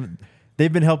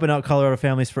 They've been helping out Colorado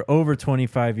families for over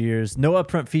 25 years. No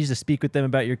upfront fees to speak with them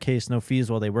about your case. No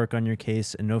fees while they work on your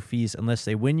case, and no fees unless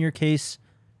they win your case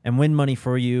and win money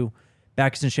for you.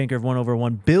 Backus and Shanker have won over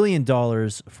 $1 billion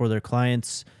for their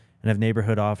clients and have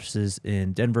neighborhood offices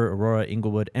in Denver, Aurora,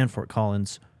 Inglewood, and Fort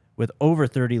Collins with over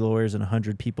 30 lawyers and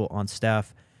 100 people on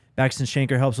staff. Baxton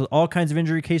Shanker helps with all kinds of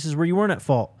injury cases where you weren't at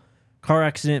fault. Car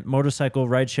accident, motorcycle,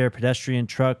 rideshare, pedestrian,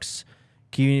 trucks.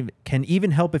 Can even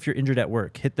help if you're injured at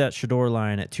work. Hit that Shador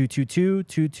line at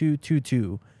 222-2222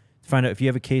 to find out if you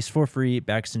have a case for free.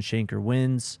 Baxton Shanker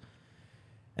wins.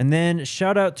 And then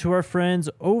shout out to our friends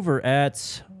over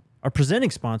at our presenting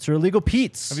sponsor, Illegal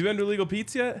Pete's. Have you been to Illegal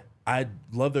Pete's yet? I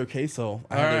love their queso.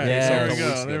 I All had right, their queso there a we couple go,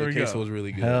 weeks ago. there Their we queso go. was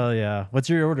really good. Hell yeah. What's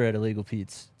your order at Illegal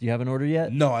Pete's? Do you have an order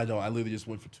yet? No, I don't. I literally just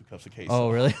went for 2 cups of queso. Oh,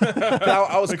 really?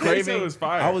 I was The craving. queso was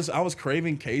fire. I was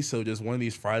craving queso just one of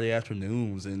these Friday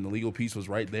afternoons, and the Legal Pete's was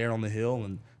right there on the hill,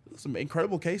 and it was some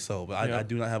incredible queso. But I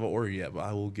do not have an order yet, but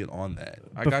I will get on that.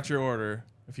 I got your order.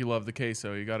 If you love the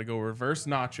queso, you got to go reverse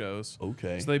nachos.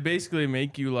 Okay. So they basically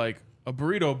make you like a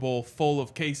burrito bowl full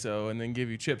of queso and then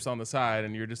give you chips on the side,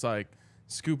 and you're just like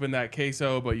scooping that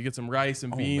queso, but you get some rice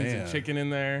and beans and man. chicken in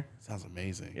there. Sounds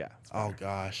amazing. Yeah. Oh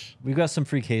gosh. We've got some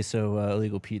free queso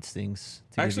Illegal Pete's things.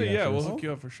 To give Actually, you yeah, after we'll this. hook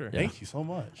you up for sure. Thank you so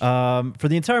much. For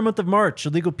the entire month of March,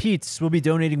 Illegal Pete's will be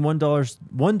donating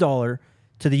 $1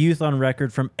 to the youth on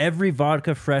record from every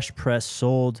vodka fresh press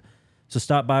sold. So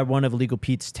stop by one of Illegal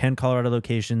Pete's 10 Colorado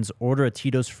locations, order a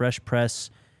Tito's Fresh Press,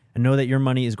 and know that your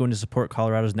money is going to support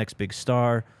Colorado's next big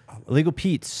star. Illegal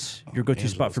Pete's, your go-to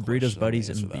spot for burritos, buddies,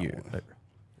 and beer.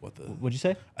 What'd you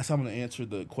say? I said I'm going to answer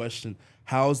the question,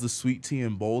 how's the sweet tea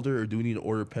in Boulder, or do we need to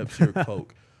order Pepsi or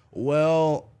Coke?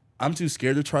 Well, I'm too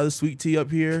scared to try the sweet tea up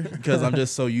here because I'm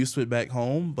just so used to it back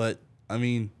home. But, I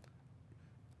mean,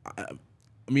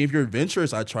 if you're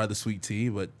adventurous, I'd try the sweet tea,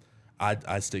 but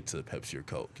I stick to Pepsi or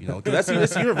Coke, you know, because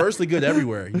that's universally good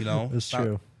everywhere, you know. That's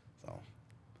true. So.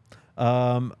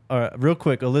 All right, real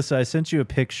quick, Alyssa, I sent you a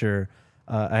picture.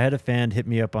 I had a fan hit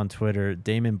me up on Twitter,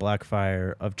 Damon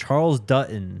Blackfire, of Charles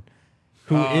Dutton,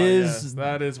 who is yes,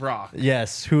 that is rock.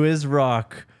 yes, who is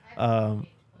Rock. There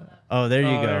you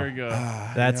go. There we go.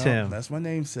 That's him. That's my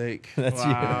namesake. That's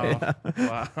Wow.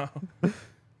 Wow.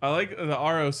 I like the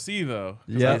ROC though.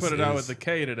 'Cause I Yes. put it out with Yes. the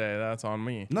K today. That's on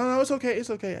me. No, it's okay. It's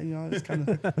okay. You know, it's kind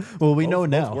of. you. Well, we know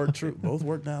now. Both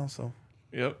work now, so.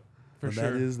 Yep, for But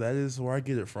sure. that is where I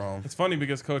get it from. It's funny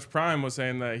because Coach Prime was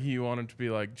saying that he wanted to be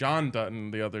like John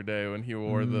Dutton the other day when he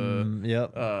wore the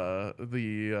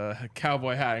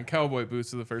cowboy hat and cowboy boots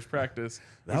to the first practice,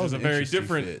 which That was was a an very interesting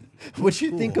different. fit. What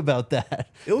you think about that?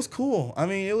 It was cool. I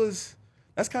mean,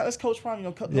 that's Coach Prime. You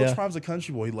know, Coach Yeah. Prime's a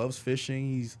country boy. He loves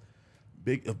fishing. He's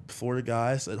big Florida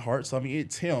guy at heart. So I mean,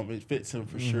 it's him. It fits him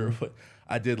for sure. But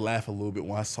I did laugh a little bit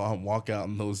when I saw him walk out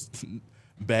in those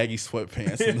baggy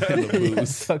sweatpants and the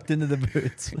boots. Tucked into the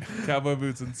boots. Cowboy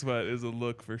boots and sweat is a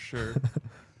look for sure.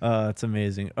 It's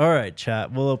amazing. All right,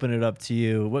 chat. We'll open it up to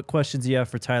you. What questions do you have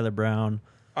for Tyler Brown?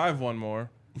 I have one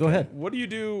more. Go ahead. What do you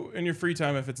do in your free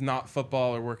time if it's not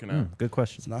football or working out? Good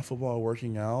question. It's not football or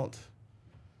working out.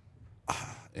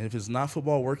 And if it's not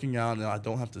football or working out, and I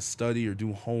don't have to study or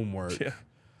do homework, Yeah.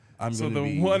 I'm So going to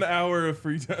the be 1 hour of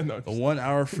free time. No, the 1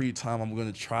 hour free time. I'm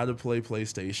going to try to play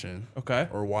PlayStation. okay.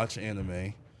 Or watch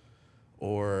anime,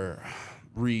 or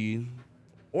read,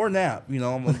 or nap. You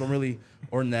know, I'm really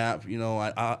or nap. You know,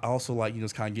 I also like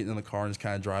just kind of getting in the car and just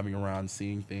kind of driving around, and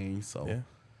seeing things. So,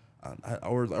 Yeah.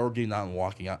 or getting out and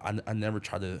walking. I never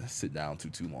try to sit down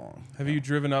too long. Have you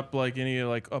driven up like any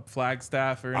like up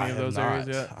Flagstaff or any of those areas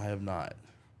yet? I have not.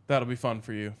 That'll be fun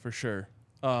for you for sure.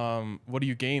 What do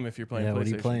you game if you're playing Yeah, PlayStation? what are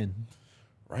you playing?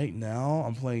 Right now,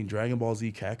 I'm playing Dragon Ball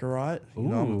Z Kakarot. You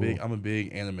know, Ooh. I'm a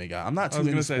big anime guy. I'm not I too was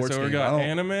into gonna say, sports so we games. got I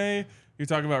don't- anime. You're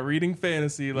talking about reading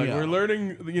fantasy. Like Yeah. we're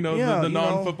learning, you know, Yeah, the you know,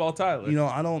 non-football Tyler. You know,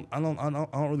 I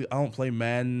don't play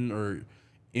Madden or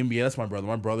NBA. That's my brother.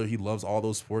 My brother, he loves all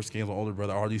those sports games. My older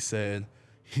brother already said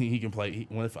he can play.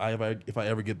 If I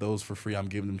ever get those for free, I'm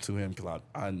giving them to him because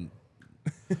I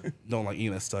don't like any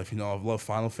of that stuff. You know, I love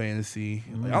Final Fantasy.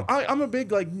 Like, I'm a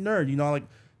big like nerd. You know, like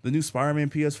the new Spider-Man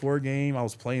PS4 game. I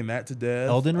was playing that to death.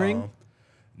 Elden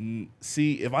Ring?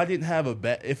 See, if I didn't have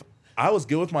if I was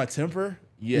good with my temper.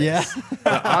 Yes. Yeah.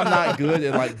 But I'm not good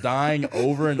at like dying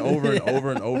over and over and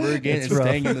over and over again It's and rough.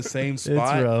 staying in the same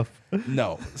spot. It's rough.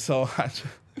 No. So I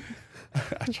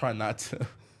try not to.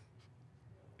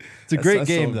 It's a great That's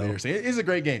game, so though. embarrassing. It is a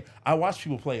great game. I watch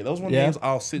people play it. Those one Yeah. games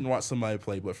I'll sit and watch somebody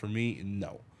play, but for me,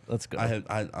 no. Let's go.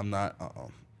 I'm not.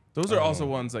 Those are also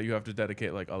ones that you have to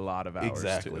dedicate like a lot of hours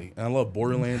Exactly. to. And I love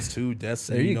Borderlands 2,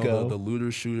 Destiny. There you know, go. The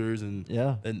looter shooters and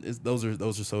Yeah. and those are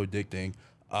so addicting.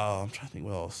 I'm trying to think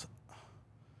what else.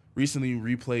 Recently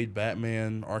replayed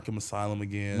Batman Arkham Asylum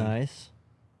again. Nice.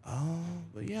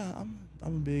 But yeah, I'm a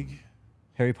big.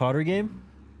 Harry Potter game?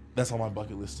 That's on my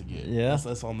bucket list to get. Yeah.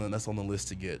 That's on the list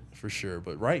to get for sure.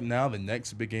 But right now, the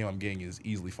next big game I'm getting is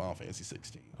easily Final Fantasy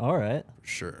 16 All right. for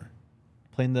sure.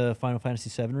 Playing the Final Fantasy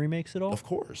VII remakes at all? Of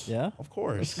course. Yeah? Of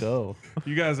course. Let's go.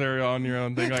 You guys are on your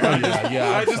own thing. Like,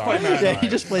 I just play Madden. Yeah, he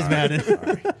just plays Madden.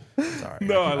 Sorry.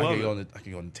 No, I love can it. go on I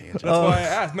can go on a tangent. That's why I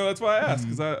asked. No, that's why I asked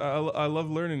because I love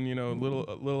learning.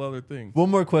 Little other things. One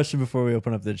more question before we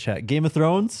open up the chat. Game of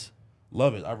Thrones?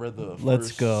 Love it. I read the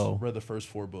Let's go. Read the first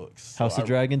 4 books. House of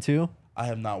Dragon 2? I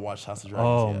have not watched House of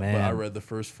Dragons yet, man. but I read the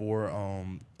first 4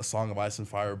 A Song of Ice and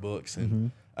Fire books,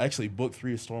 and actually book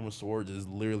 3 of Storm of Swords is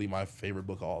literally my favorite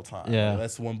book of all time. Yeah. Like,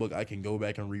 that's one book I can go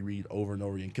back and reread over and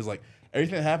over again because like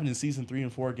everything that happened in season 3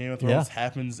 and 4 of Game of Thrones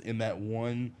happens in that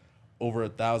one over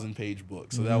 1,000-page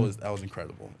book. So that was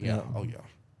incredible. Yeah. Oh yeah.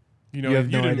 You know, You have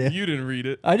no idea? You didn't read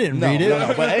it. I didn't read it.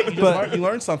 No, but hey, you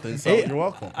learned something, so Hey, you're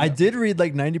welcome. I did read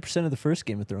like 90% of the first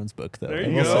Game of Thrones book, though. There I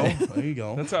you will go. say. There you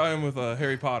go. That's how I am with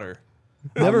Harry Potter.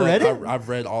 Never read it? I've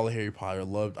read all of Harry Potter.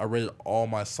 I read it all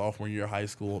my sophomore year of high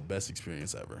school. Best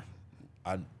experience ever.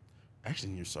 I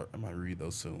might read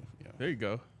those soon. Yeah. There you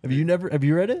go. Have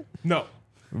you read it? No.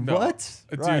 No. What?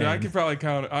 Dude, Ryan. I could probably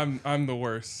count. I'm the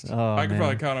worst. Oh, I could man.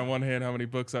 probably count on one hand how many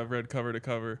books I've read cover to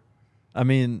cover. I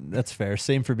mean, that's fair.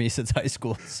 Same for me since high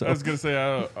school. So I was gonna say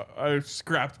I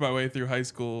scrapped my way through high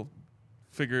school,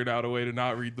 figured out a way to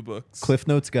not read the books. Cliff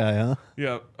Notes guy, huh?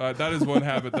 Yeah, that is one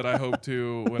habit that I hope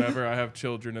to, whenever I have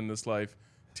children in this life,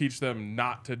 teach them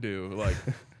not to do. Like,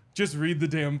 just read the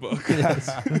damn book.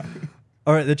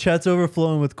 All right, the chat's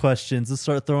overflowing with questions. Let's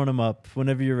start throwing them up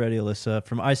whenever you're ready, Alyssa.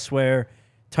 From I Swear,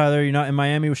 Tyler, you're not in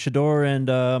Miami with Shador and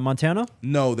Montana?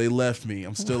 No, they left me.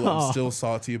 I'm still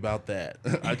salty about that.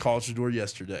 I called Shador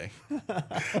yesterday,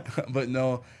 but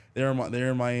no, they're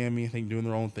in Miami. I think doing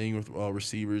their own thing with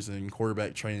receivers and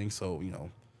quarterback training. So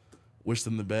wish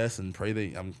them the best and pray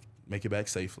they make it back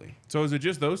safely. So is it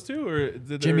just those two, or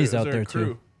Jimmy's out there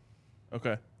crew? too.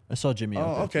 Okay. I saw Jimmy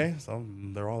out there. Okay. So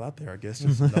they're all out there, I guess.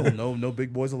 Just no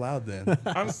big boys allowed then.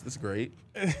 That's great.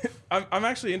 I'm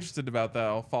actually interested about that.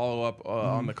 I'll follow up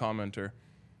on the commenter.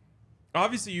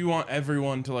 Obviously, you want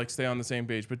everyone to like stay on the same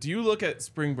page, but do you look at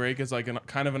spring break as like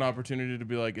kind of an opportunity to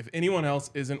be like, if anyone else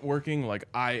isn't working, like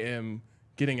I am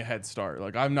getting a head start.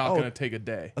 Like I'm not going to take a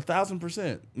day.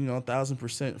 1,000%.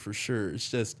 1,000% for sure.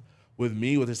 It's just with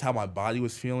me, with just how my body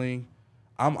was feeling.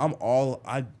 I'm all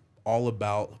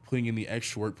about putting in the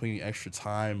extra work, putting in the extra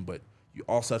time, but you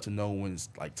also have to know when it's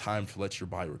like time to let your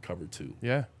body recover too.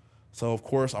 Yeah. So of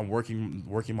course I'm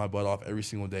working my butt off every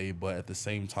single day, but at the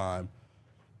same time,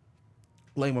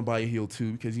 letting my body heal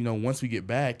too, because once we get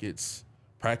back, it's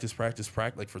practice.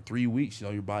 Like for 3 weeks,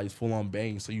 your body's full on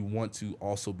bang. So you want to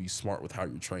also be smart with how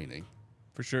you're training.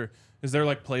 For sure. Is there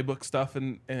like playbook stuff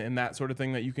and that sort of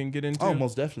thing that you can get into? Oh,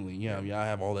 most definitely. Yeah. I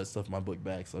have all that stuff in my book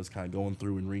bag, so I was kind of going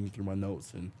through and reading through my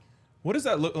notes. And what does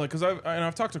that look like? Because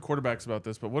I've talked to quarterbacks about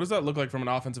this, but what does that look like from an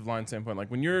offensive line standpoint?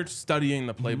 Like when you're studying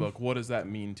the playbook, what does that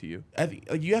mean to you? I think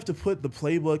you have to put the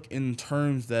playbook in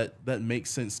terms that make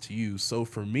sense to you. So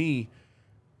for me,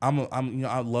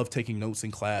 I love taking notes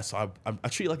in class. So I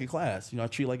treat it like a class. I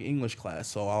treat it like an English class.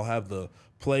 So I'll have the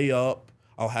play up.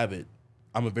 I'll have it.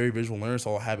 I'm a very visual learner,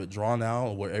 so I'll have it drawn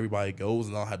out where everybody goes,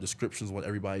 and I'll have descriptions of what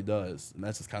everybody does. And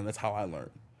that's how I learn.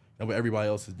 But everybody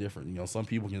else is different. Some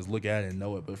people can just look at it and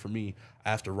know it, but for me,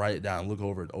 I have to write it down, look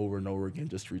over it over and over again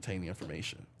just to retain the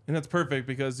information. And that's perfect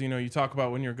because, you talk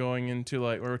about when you're going into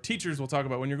or teachers will talk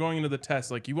about when you're going into the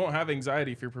test, like you won't have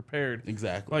anxiety if you're prepared.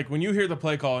 Exactly. Like when you hear the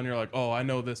play call and you're like, oh, I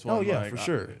know this one. Oh, yeah, like, for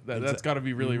sure. That's got to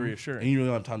be really reassuring. And you really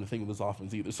don't have time to think of this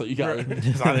offense either. So you got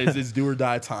it's do or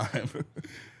die time.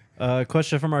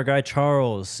 Question from our guy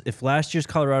Charles. If last year's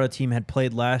Colorado team had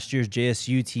played last year's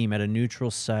JSU team at a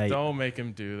neutral site. Don't make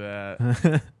him do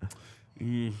that.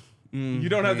 You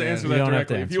don't have to answer that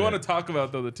directly. If you want to talk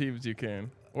about the teams, you can.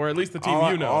 Or at least the team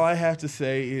All I have to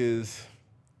say is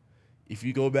if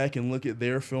you go back and look at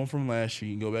their film from last year,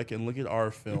 you can go back and look at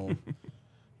our film,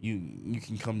 you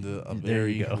can come to a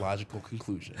very logical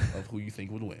conclusion of who you think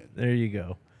would win. There you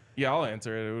go. Yeah, I'll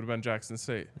answer it. It would have been Jackson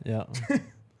State. Yeah.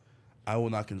 I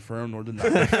will not confirm nor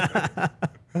deny.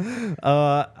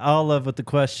 I'll love with the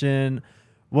question.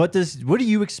 What do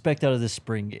you expect out of this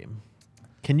spring game?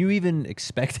 Can you even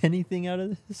expect anything out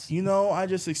of this? I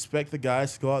just expect the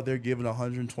guys to go out there giving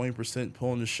 120%,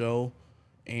 pulling the show,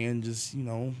 and just,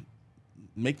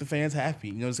 make the fans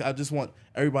happy. I just want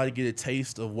everybody to get a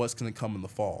taste of what's going to come in the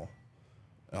fall.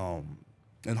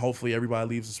 And hopefully everybody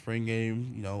leaves the spring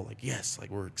game, like, yes,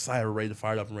 like we're excited, we're ready to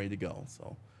fire it up and ready to go.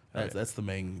 So that's the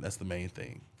main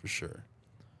thing for sure.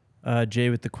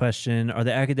 Jay with the question, are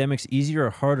the academics easier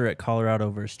or harder at Colorado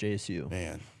versus JSU?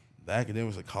 Man, the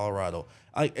academics at Colorado.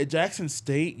 At Jackson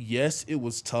State, yes, it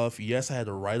was tough. Yes, I had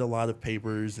to write a lot of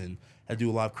papers and had to do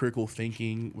a lot of critical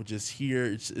thinking, which is here,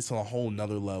 it's on a whole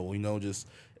nother level. Just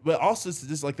But also, it's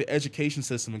just like the education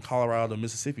system in Colorado and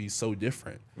Mississippi is so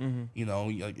different. Mm-hmm. You know,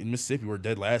 like in Mississippi, we're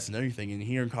dead last and everything, and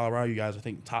here in Colorado, you guys are, I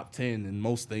think, top 10 in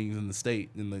most things in the state,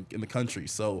 in the country.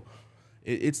 So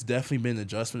it's definitely been an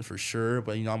adjustment for sure.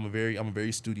 But you know, I'm a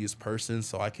very studious person,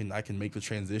 so I can make the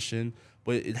transition.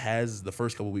 But the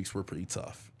first couple of weeks were pretty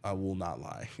tough. I will not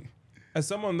lie. As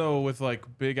someone though with like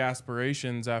big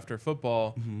aspirations after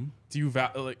football, do you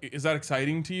is that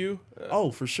exciting to you?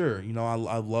 Oh, for sure. You know,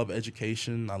 I love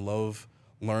education. I love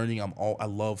learning. I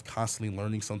love constantly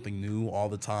learning something new all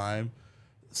the time.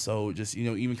 So just, you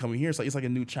know, even coming here, it's like a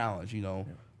new challenge. You know,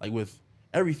 like with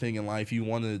everything in life, you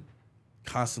want to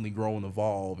constantly grow and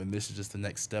evolve, and this is just the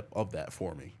next step of that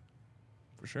for me.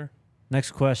 For sure.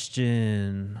 Next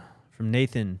question from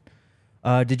Nathan.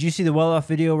 Did you see the well-off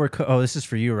video where... this is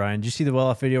for you, Ryan. Did you see the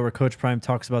well-off video where Coach Prime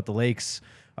talks about the Lakes?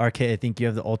 RK, I think you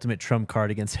have the ultimate trump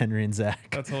card against Henry and Zach.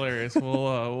 That's hilarious.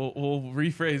 We'll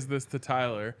rephrase this to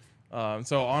Tyler.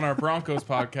 So on our Broncos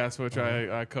podcast, which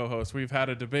I co-host, we've had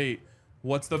a debate.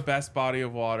 What's the best body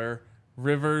of water?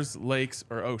 Rivers, lakes,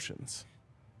 or oceans?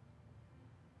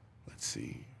 Let's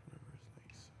see. Rivers,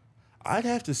 lakes. I'd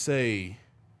have to say...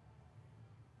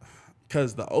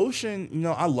 Because the ocean, you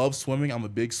know, I love swimming. I'm a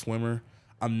big swimmer.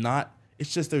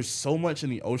 It's just there's so much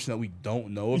in the ocean that we don't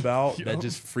know about that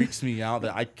just freaks me out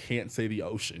that I can't say the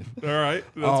ocean. All right.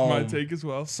 That's my take as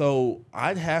well. So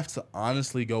I'd have to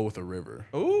honestly go with a river.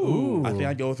 Ooh. I think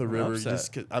I'd go with a river. Upset.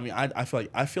 Just 'cause,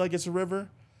 I feel like it's a river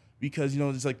because, you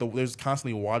know, it's like there's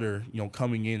constantly water, you know,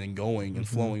 coming in and going and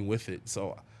flowing with it.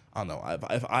 So I don't know.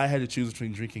 If I had to choose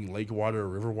between drinking lake water or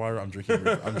river water, I'm drinking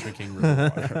river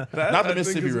water. Not the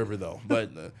Mississippi River, though. But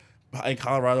in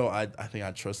Colorado, I think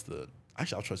I'd trust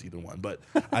Actually, I'll trust either one, but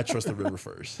I trust the river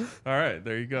first. All right.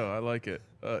 There you go. I like it.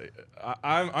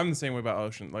 I'm the same way about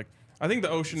ocean. Like, I think the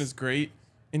ocean is great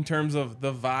in terms of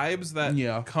the vibes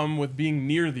that come with being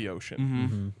near the ocean.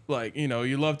 Mm-hmm. Like, you know,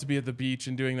 you love to be at the beach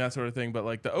and doing that sort of thing, but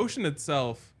like the ocean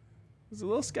itself is a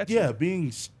little sketchy. Yeah,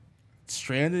 being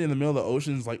stranded in the middle of the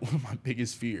ocean is like one of my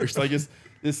biggest fears. Like it's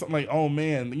something like, oh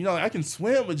man, you know, I can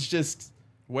swim. It's just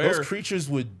those creatures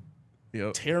would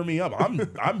tear me up.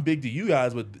 I'm big to you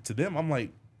guys, but to them, I'm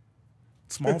like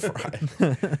small fry.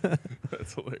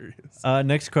 That's hilarious.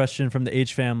 Next question from the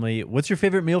H family. What's your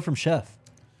favorite meal from Chef?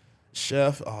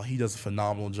 Chef, he does a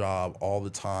phenomenal job all the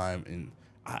time. And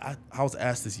I was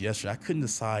asked this yesterday. I couldn't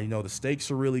decide. You know, the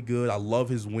steaks are really good. I love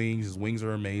his wings. His wings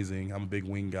are amazing. I'm a big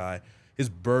wing guy. His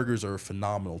burgers are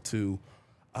phenomenal too.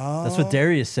 That's what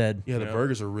Darius said. Yeah, the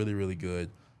burgers are really, really good.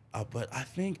 But I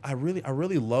think I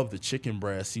really love the chicken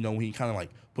breast. You know, when he kind of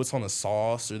like puts on a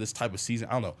sauce or this type of season.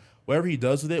 I don't know. Whatever he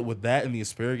does with it, with that and the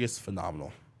asparagus,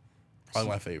 phenomenal. Probably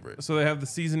my favorite. So they have the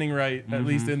seasoning right, at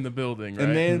least in the building, right?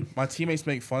 And then my teammates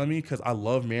make fun of me because I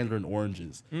love mandarin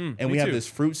oranges. And we have this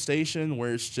fruit station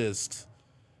where it's just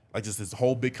like this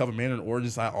whole big cup of mandarin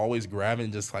oranges. I always grab it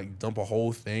and just like dump a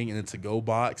whole thing in a to-go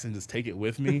box and just take it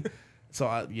with me. So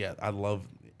I love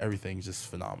everything. Just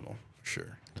phenomenal for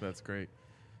sure. That's great.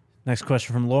 Next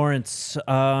question from Lawrence.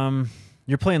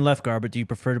 You're playing left guard, but do you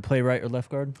prefer to play right or left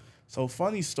guard? So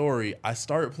funny story. I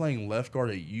started playing left guard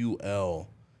at UL.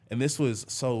 And this was,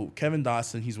 so Kevin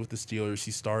Dotson, he's with the Steelers.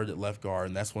 He started at left guard,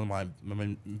 and that's one of my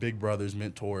big brother's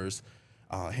mentors.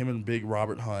 Him and Big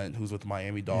Robert Hunt, who's with the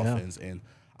Miami Dolphins. Yeah. And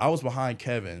I was behind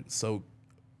Kevin. So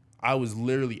I was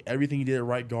literally, everything he did at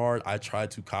right guard, I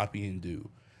tried to copy and do.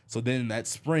 So then that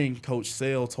spring, Coach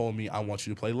Sale told me, I want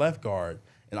you to play left guard.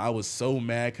 And I was so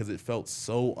mad because it felt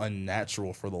so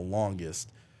unnatural for the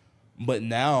longest. But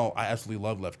now I absolutely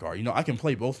love left guard. You know, I can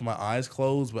play both with my eyes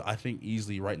closed, but I think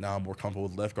easily right now I'm more comfortable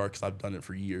with left guard because I've done it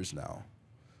for years now.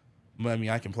 But I mean,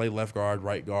 I can play left guard,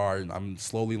 right guard, and I'm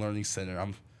slowly learning center.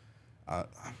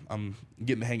 I'm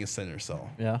getting the hang of center, so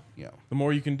yeah. The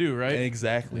more you can do, right?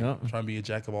 Exactly. I'm trying to be a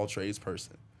jack of all trades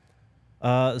person.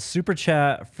 Super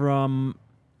chat from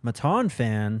Matan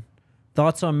fan.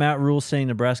 Thoughts on Matt Rule saying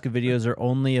Nebraska videos are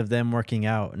only of them working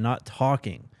out, not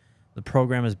talking. The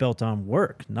program is built on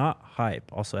work, not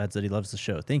hype. Also adds that he loves the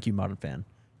show. Thank you, Modern Fan.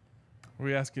 Were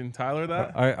we asking Tyler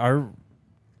that? Are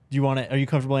you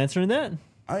comfortable answering that?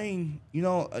 I mean, you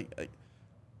know,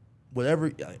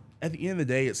 whatever. At the end of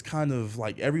the day, it's kind of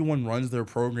like everyone runs their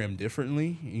program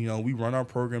differently. You know, we run our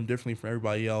program differently from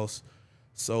everybody else.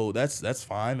 So that's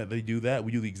fine that they do that.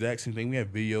 We do the exact same thing. We have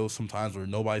videos sometimes where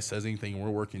nobody says anything and we're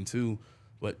working too.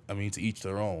 But, I mean, to each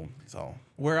their own. So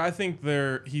where I think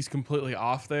he's completely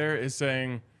off there is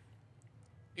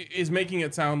making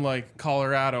it sound like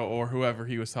Colorado or whoever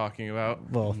he was talking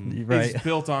about. Well, right. Is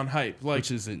built on hype. Like,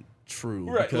 which isn't true.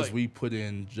 Right, because like, we put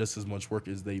in just as much work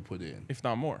as they put in. If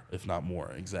not more. If not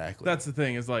more, exactly. That's the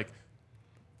thing is like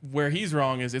where he's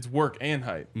wrong is it's work and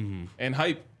hype, and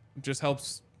hype just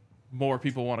helps more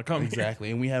people want to come. Exactly,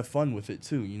 and we have fun with it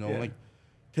too. Like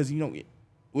because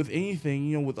with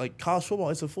anything, with like college football,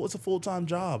 it's a full-time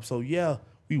job. So yeah,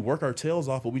 we work our tails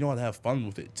off, but we know how to have fun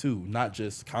with it too, not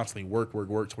just constantly work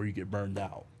to where you get burned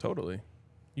out. Totally.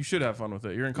 You should have fun with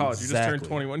it. You're in college. Exactly. You just turned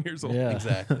 21 years old. Yeah.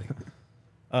 Exactly.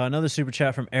 Another super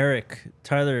chat from Eric.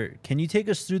 Tyler, can you take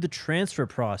us through the transfer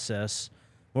process?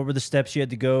 What were the steps you had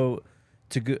to go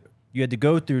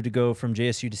through to go from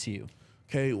JSU to CU?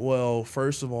 Okay, well,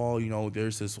 first of all,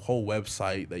 there's this whole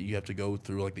website that you have to go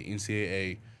through, like the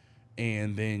NCAA,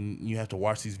 and then you have to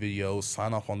watch these videos,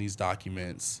 sign off on these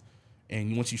documents,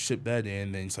 and once you ship that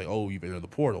in, then it's like, oh, you've entered the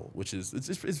portal, which is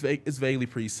it's vaguely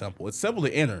pretty simple. It's simple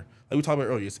to enter, like we talked about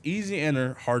earlier. It's easy to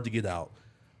enter, hard to get out.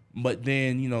 But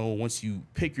then, once you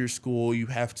pick your school, you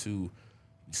have to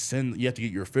get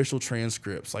your official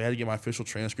transcripts. Like I had to get my official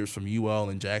transcripts from UL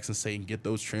and Jackson State and get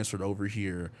those transferred over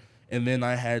here. And then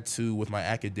I had to, with my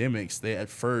academics, they at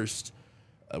first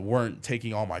weren't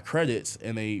taking all my credits,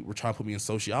 and they were trying to put me in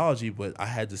sociology, but I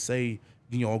had to say,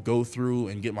 go through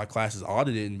and get my classes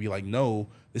audited and be like, no,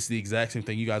 this is the exact same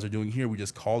thing you guys are doing here. We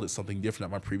just called it something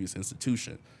different at my previous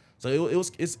institution. So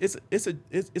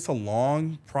it's a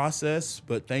long process,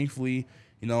 but thankfully,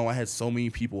 I had so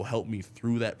many people help me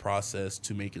through that process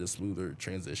to make it a smoother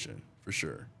transition, for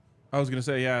sure. I was gonna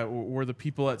say, yeah, were the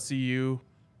people at CU,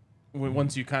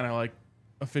 once you kind of like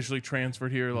officially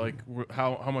transferred here, like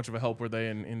how much of a help were they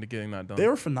into getting that done? They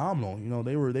were phenomenal.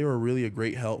 They were really a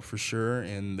great help for sure,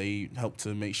 and they helped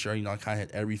to make sure I kind of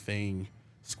had everything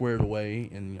squared away,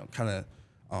 and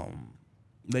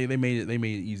They made it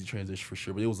easy transition for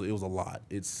sure, but it was a lot.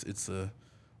 It's a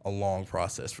long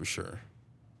process for sure.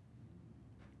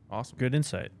 Awesome. Good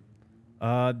insight.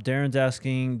 Darren's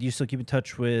asking, do you still keep in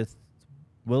touch with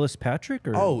Willis Patrick?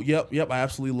 Or? Oh, yep. I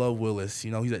absolutely love Willis.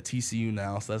 He's at TCU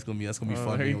now, so that's gonna be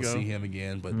fun being able to see him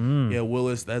again. But yeah,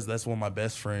 Willis, that's one of my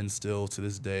best friends still to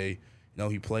this day.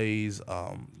 He plays.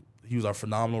 He was our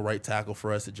phenomenal right tackle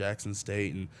for us at Jackson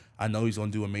State, and I know he's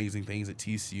gonna do amazing things at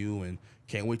TCU, and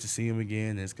can't wait to see him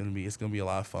again. And it's gonna be a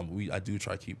lot of fun. But I do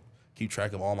try to keep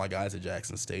track of all my guys at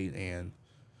Jackson State and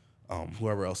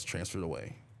whoever else transferred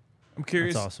away. I'm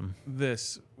curious. That's awesome.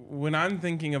 When I'm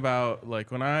thinking about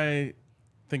when I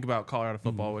think about Colorado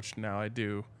football, which now I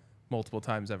do multiple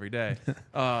times every day,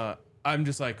 I'm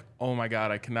just like, oh my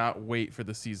God, I cannot wait for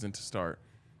the season to start.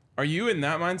 Are you in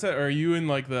that mindset, or are you in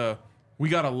we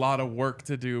got a lot of work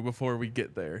to do before we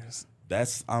get there?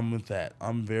 I'm with that.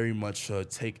 I'm very much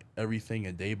take everything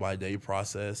a day-by-day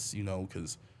process,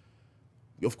 because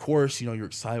of course, you're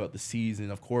excited about the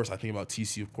season. Of course, I think about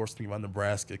TCU. Of course, I think about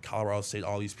Nebraska, Colorado State,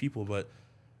 all these people. But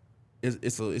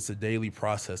it's a daily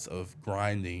process of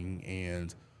grinding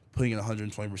and putting in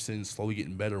 120% and slowly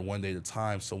getting better one day at a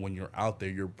time. So when you're out there,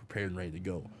 you're prepared and ready to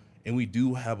go. And we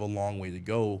do have a long way to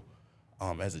go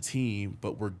as a team,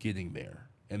 but we're getting there.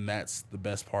 And that's the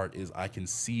best part is I can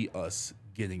see us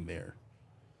getting there.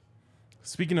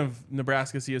 Speaking of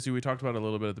Nebraska, CSU, we talked about it a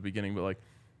little bit at the beginning, but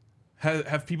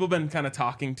have people been kind of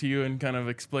talking to you and kind of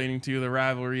explaining to you the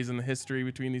rivalries and the history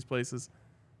between these places?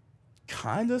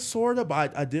 Kind of, sort of,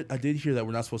 but I did hear that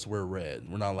we're not supposed to wear red.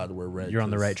 We're not allowed to wear red. You're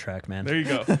on the right track, man. There you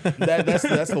go.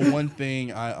 That's the one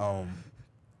thing I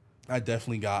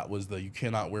definitely got was you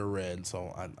cannot wear red.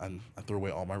 So I threw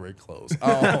away all my red clothes.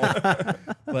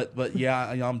 But yeah,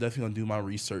 I'm definitely gonna do my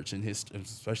research in history,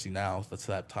 especially now. That's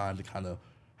that time to kind of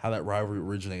how that rivalry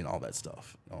originated and all that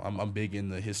stuff. I'm big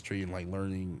into history and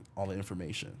learning all the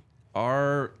information.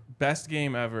 Our best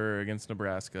game ever against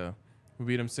Nebraska, we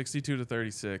beat them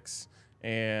 62-36,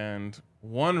 and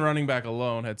one running back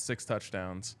alone had 6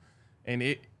 touchdowns.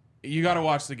 And you got to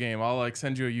watch the game. I'll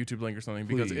send you a YouTube link or something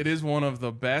because Please. It is one of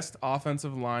the best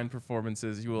offensive line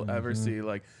performances you will ever see.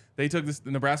 They took this.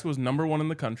 Nebraska was number 1 in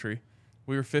the country.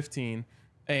 We were 15,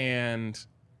 and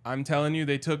I'm telling you,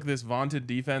 they took this vaunted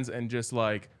defense and just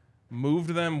moved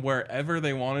them wherever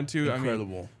they wanted to.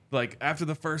 Incredible. I mean, after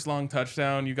the first long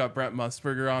touchdown, you got Brett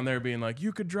Musburger on there being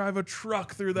you could drive a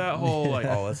truck through that hole.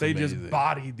 That's they amazing. just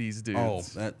bodied these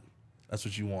dudes. Oh, that's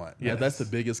what you want. Yes. That's the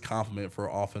biggest compliment for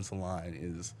our offensive line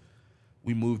is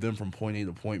we moved them from point A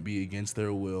to point B against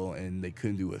their will, and they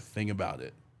couldn't do a thing about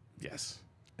it. Yes.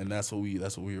 And that's what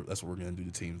we're gonna do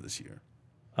to teams this year.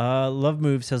 Love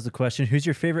Moves has the question: who's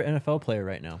your favorite NFL player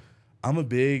right now? I'm a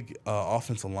big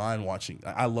offensive line watching.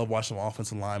 I love watching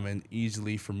offensive linemen.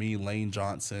 Easily for me, Lane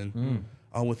Johnson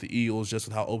with the Eagles, just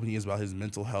with how open he is about his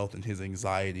mental health and his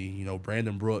anxiety.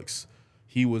 Brandon Brooks,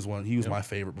 he was my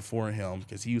favorite before him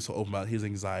because he was so open about his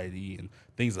anxiety and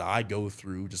things that I go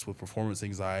through just with performance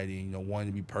anxiety. Wanting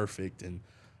to be perfect and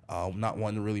not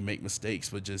wanting to really make mistakes,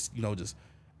 but just just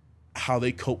how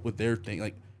they cope with their thing.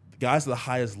 Like the guys at the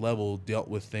highest level dealt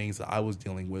with things that I was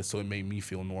dealing with, so it made me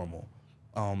feel normal.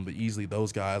 But easily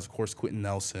those guys, of course, Quentin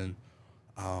Nelson.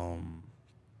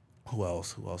 Who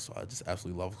else? I just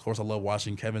absolutely love. Of course, I love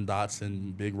watching Kevin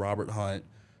Dotson, Big Robert Hunt,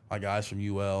 my guys from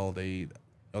UL. They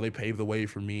paved the way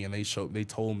for me, and they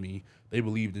told me they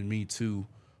believed in me too.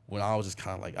 When I was just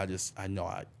kind of like,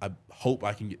 I hope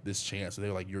I can get this chance. So they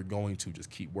were like, you're going to just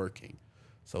keep working.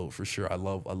 So for sure, I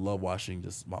love watching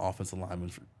just my offensive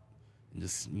linemen and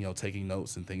just taking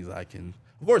notes and things that I can.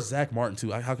 Of course, Zach Martin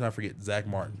too. How can I forget Zach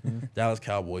Martin? Mm-hmm. Dallas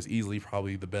Cowboys, easily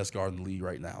probably the best guard in the league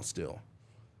right now. Still.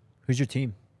 Who's your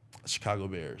team? Chicago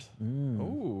Bears.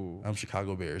 Ooh. I'm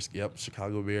Chicago Bears. Yep,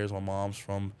 Chicago Bears. My mom's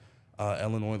from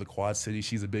Illinois, the Quad City.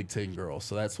 She's a Big Ten girl,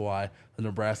 so that's why the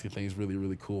Nebraska thing is really,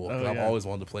 really cool. I've always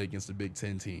wanted to play against the Big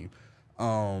Ten team.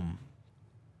 And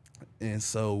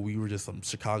so we were just some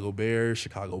Chicago Bears,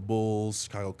 Chicago Bulls,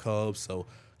 Chicago Cubs. So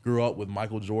grew up with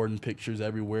Michael Jordan pictures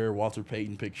everywhere, Walter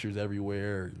Payton pictures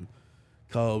everywhere. And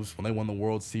Cubs, when they won the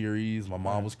World Series, my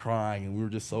mom was crying, and we were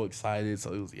just so excited.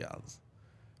 So it was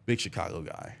big Chicago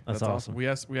guy. That's awesome. We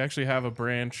actually have a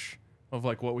branch of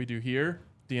like what we do here,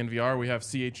 DNVR. We have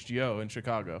CHGO in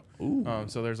Chicago. Ooh.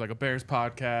 So there's like a Bears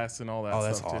podcast and all that. Oh,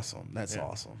 that's stuff awesome. Too. That's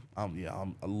awesome.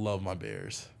 I love my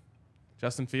Bears.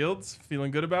 Justin Fields,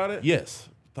 feeling good about it? Yes,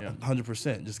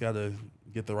 100%. Just got to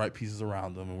get the right pieces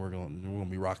around them, and we're gonna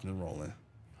be rocking and rolling.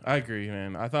 I agree,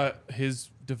 man. I thought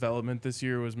his development this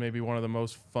year was maybe one of the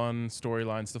most fun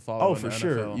storylines to follow. Oh, for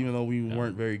sure. Even though we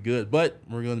weren't very good, but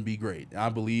we're going to be great. I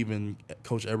believe in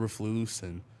Coach Eberflus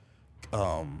and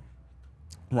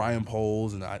Ryan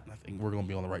Poles, and I think we're going to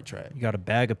be on the right track. You got a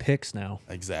bag of picks now.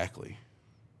 Exactly.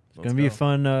 It's going to be a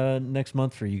fun next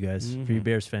month for you guys, for you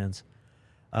Bears fans.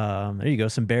 There you go.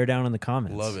 Some bear down in the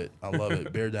comments. Love it. I love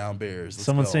it. Bear down Bears.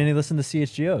 Someone's saying he listened to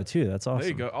CHGO too. That's awesome. There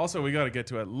you go. Also, we got to get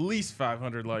to at least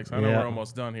 500 likes. I know we're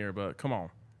almost done here, but come on.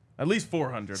 At least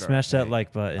 400. Smash that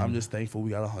like button. I'm just thankful we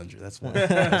got 100. That's fine.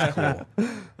 That's cool.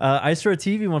 Ice Road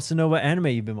TV wants to know what anime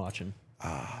you've been watching.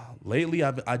 Lately,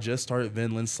 I just started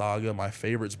Vinland Saga. My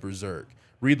favorite's Berserk.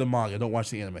 Read the manga. Don't watch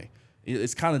the anime.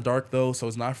 It's kind of dark, though, so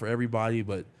it's not for everybody,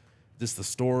 but just the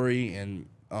story and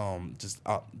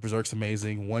Berserk's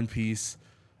amazing. One Piece.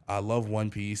 I love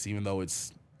One Piece, even though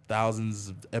it's thousands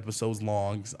of episodes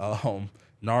long.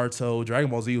 Naruto. Dragon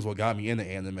Ball Z was what got me into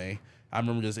anime. I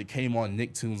remember it came on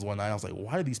Nicktoons one night. I was like,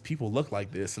 why do these people look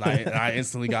like this? And I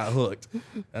instantly got hooked.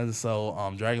 And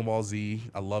so Dragon Ball Z,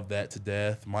 I love that to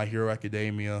death. My Hero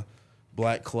Academia,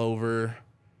 Black Clover,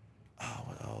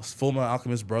 what else? Fullmetal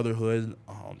Alchemist Brotherhood.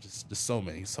 Just so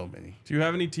many. Do you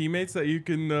have any teammates that you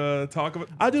can talk about?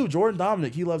 I do. Jordan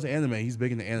Dominic, he loves anime. He's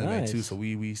big into anime Nice. too. So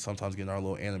we sometimes get in our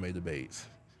little anime debates.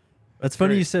 That's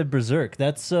funny you said Berserk.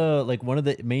 That's like one of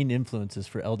the main influences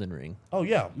for Elden Ring. Oh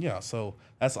yeah. So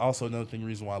that's also another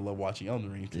reason why I love watching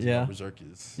Elden Ring. Yeah. Berserk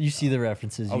is. You see the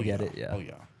references, you get it. Yeah. Oh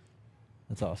yeah.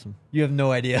 That's awesome. You have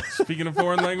no idea. Speaking of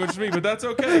foreign language to me, but that's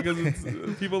okay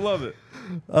because people love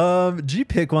it.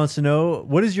 G-Pick wants to know,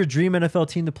 what is your dream NFL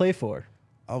team to play for?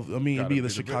 It'd be the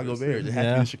Chicago Bears. It has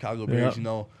to be the Chicago Bears.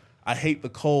 Yeah. I hate the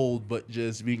cold, but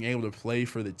just being able to play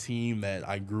for the team that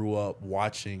I grew up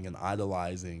watching and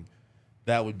idolizing,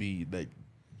 that'd be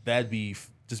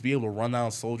just be able to run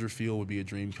down Soldier Field would be a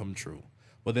dream come true.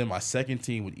 But then my second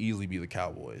team would easily be the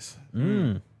Cowboys.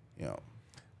 I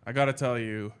got to tell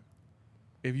you,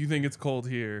 if you think it's cold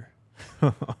here,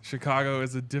 Chicago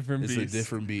is a different beast. It's a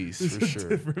different beast for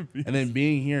sure. And then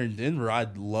being here in Denver,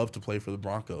 I'd love to play for the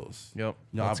Broncos. Yep.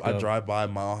 I drive by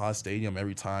Mile High Stadium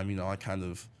every time. I kind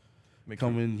of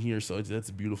come in here, so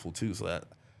that's beautiful too. So that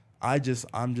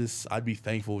I'd be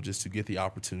thankful just to get the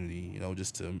opportunity.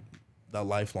 Just to that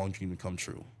lifelong dream to come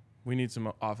true. We need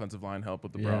some offensive line help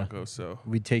with the Broncos, so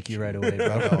we'd take you right away, bro.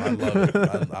 I love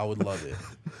it. I would love it.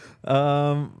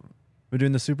 We're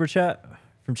doing the super chat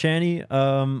from Channy.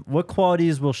 What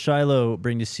qualities will Shiloh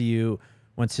bring to CU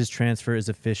once his transfer is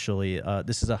officially?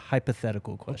 This is a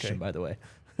hypothetical question, by the way.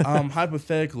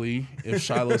 Hypothetically, if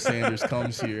Shiloh Sanders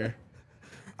comes here,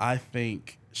 I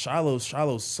think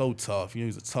Shiloh's so tough.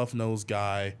 He's a tough-nosed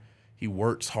guy. He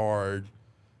works hard.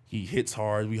 He hits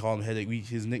hard. We call him Headache.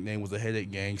 His nickname was the Headache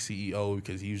Gang CEO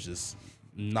because he was just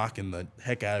knocking the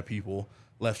heck out of people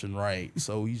left and right.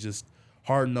 So he's just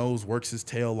hard-nosed, works his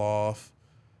tail off,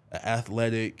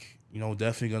 athletic,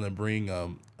 definitely going to bring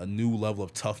a new level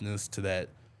of toughness to the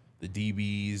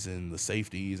DBs and the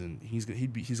safeties, and he's going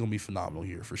to be phenomenal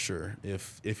here for sure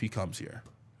if he comes here.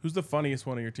 Who's the funniest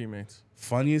one of your teammates?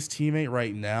 Funniest teammate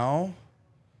right now?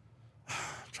 I'm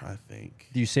trying to think.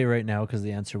 Do you say right now because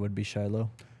the answer would be Shiloh?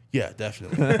 Yeah,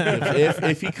 definitely.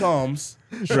 if he comes,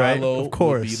 Shiloh of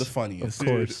course. will be the funniest. Of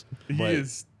course. Dude, But- he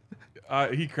is.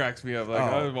 He cracks me up. Like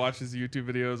I watch his YouTube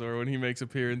videos or when he makes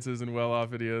appearances and well-off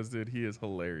videos, dude. He is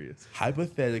hilarious.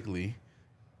 Hypothetically,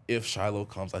 if Shiloh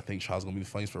comes, I think Shiloh's gonna be the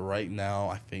funniest. But right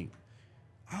now, the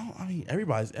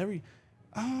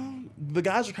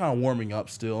guys are kind of warming up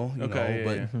still. You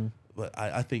know, but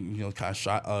I think kind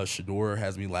of Shador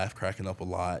has me cracking up a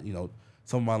lot.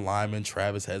 Some of my linemen,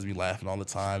 Travis has me laughing all the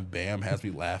time. Bam has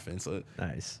me laughing. So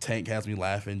Nice. Tank has me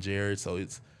laughing. Jared. So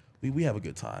we have a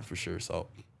good time for sure. So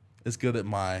it's good that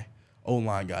my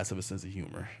O-line guys have a sense of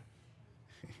humor.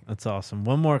 That's awesome.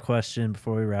 One more question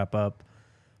before we wrap up.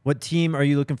 What team are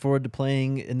you looking forward to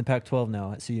playing in the Pac-12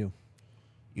 now at CU?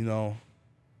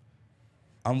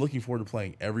 I'm looking forward to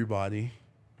playing everybody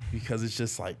because it's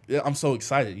just like I'm so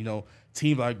excited.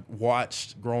 Teams I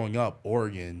watched growing up,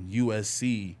 Oregon,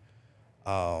 USC,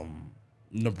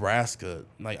 Nebraska.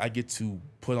 Like I get to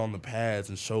put on the pads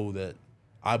and show that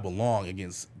I belong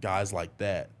against guys like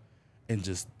that. And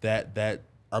just that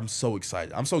I'm so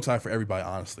excited. I'm so excited for everybody,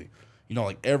 honestly.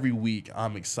 Like every week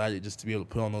I'm excited just to be able to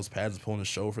put on those pads and put on a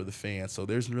show for the fans. So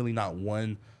there's really not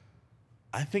one.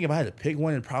 I think if I had to pick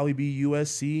one, it'd probably be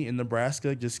USC and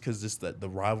Nebraska just because the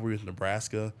rivalry with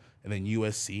Nebraska and then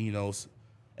USC,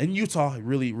 and Utah,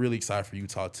 really, really excited for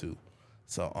Utah too.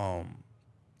 So,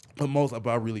 but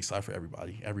I'm really excited for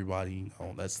everybody. Everybody,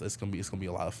 it's gonna be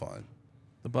a lot of fun.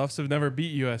 The Buffs have never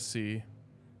beat USC,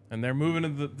 and they're moving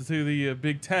to the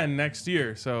Big Ten next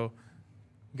year. So,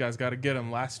 you guys got to get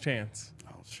them. Last chance.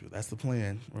 Oh, shoot, that's the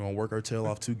plan. We're gonna work our tail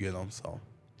off to get them. So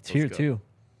It's here go. too.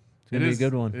 It's gonna be a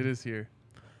good one. It is here.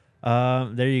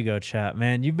 There you go, chat.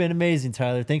 Man, you've been amazing,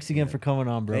 Tyler. Thanks again for coming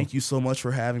on, bro. Thank you so much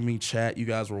for having me, chat. You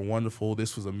guys were wonderful.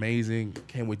 This was amazing.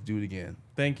 Can't wait to do it again.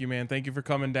 Thank you, man. Thank you for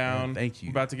coming down. Man, thank you.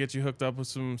 We're about to get you hooked up with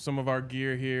some of our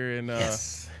gear here, and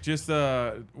Yes.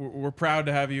 we're proud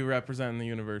to have you representing the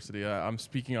university. I'm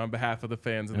speaking on behalf of the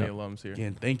fans and the alums here.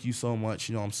 Again, thank you so much.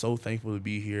 I'm so thankful to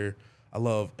be here. I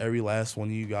love every last one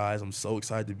of you guys. I'm so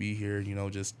excited to be here.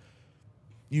 Just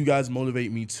you guys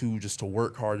motivate me to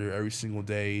work harder every single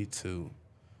day to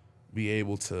be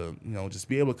able to, just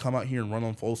be able to come out here and run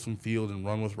on Folsom Field and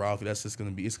run with Ralphie. That's just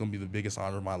going to be the biggest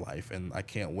honor of my life. And I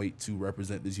can't wait to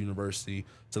represent this university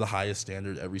to the highest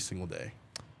standard every single day.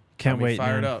 Can't wait,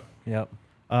 fired man. up. Yep.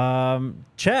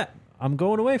 Chat, I'm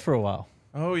going away for a while.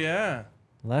 Oh yeah.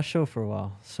 Last show for a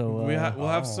while. So We'll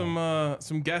have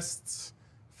some guests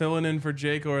filling in for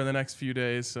Jake over the next few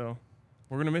days. So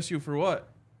we're gonna miss you for what?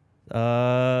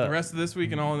 The rest of this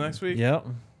week and all of next week. Yep.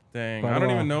 Dang, Quite I a don't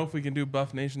while. even know if we can do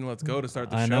Buff Nation Let's Go to start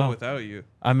the I show know. without you.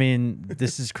 I mean,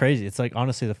 this is crazy. It's like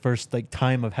honestly the first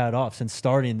time I've had off since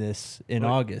starting this in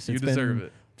Well, August. you It's deserve been,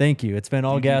 it. Thank you. It's been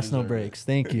all You do gas, no deserve breaks. it.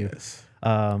 Thank you. Yes.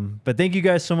 But thank you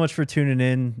guys so much for tuning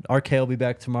in. RK will be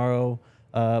back tomorrow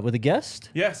with a guest.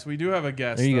 Yes, we do have a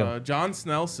guest. There you go. John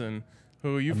Snelson,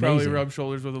 who you probably Amazing. rubbed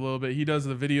shoulders with a little bit. He does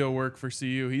the video work for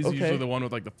CU. He's Okay. usually the one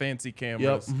with like the fancy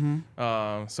cameras.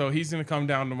 So he's going to come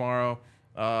down tomorrow.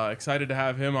 Excited to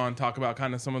have him on, talk about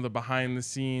kind of some of the behind the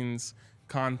scenes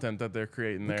content that they're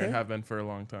creating there and have been for a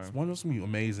long time. Wonderful,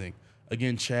 amazing.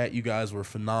 Again, chat, you guys were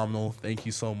phenomenal. Thank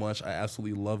you so much. I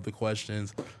absolutely love the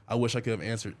questions. I wish I could have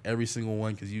answered every single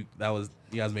one because you guys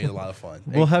made it a lot of fun.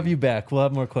 We'll have you back. We'll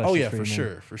have more questions. Oh yeah, for for you,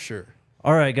 man. sure.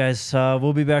 All right, guys.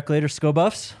 We'll be back later. Go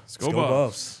Buffs. Go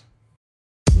Buffs.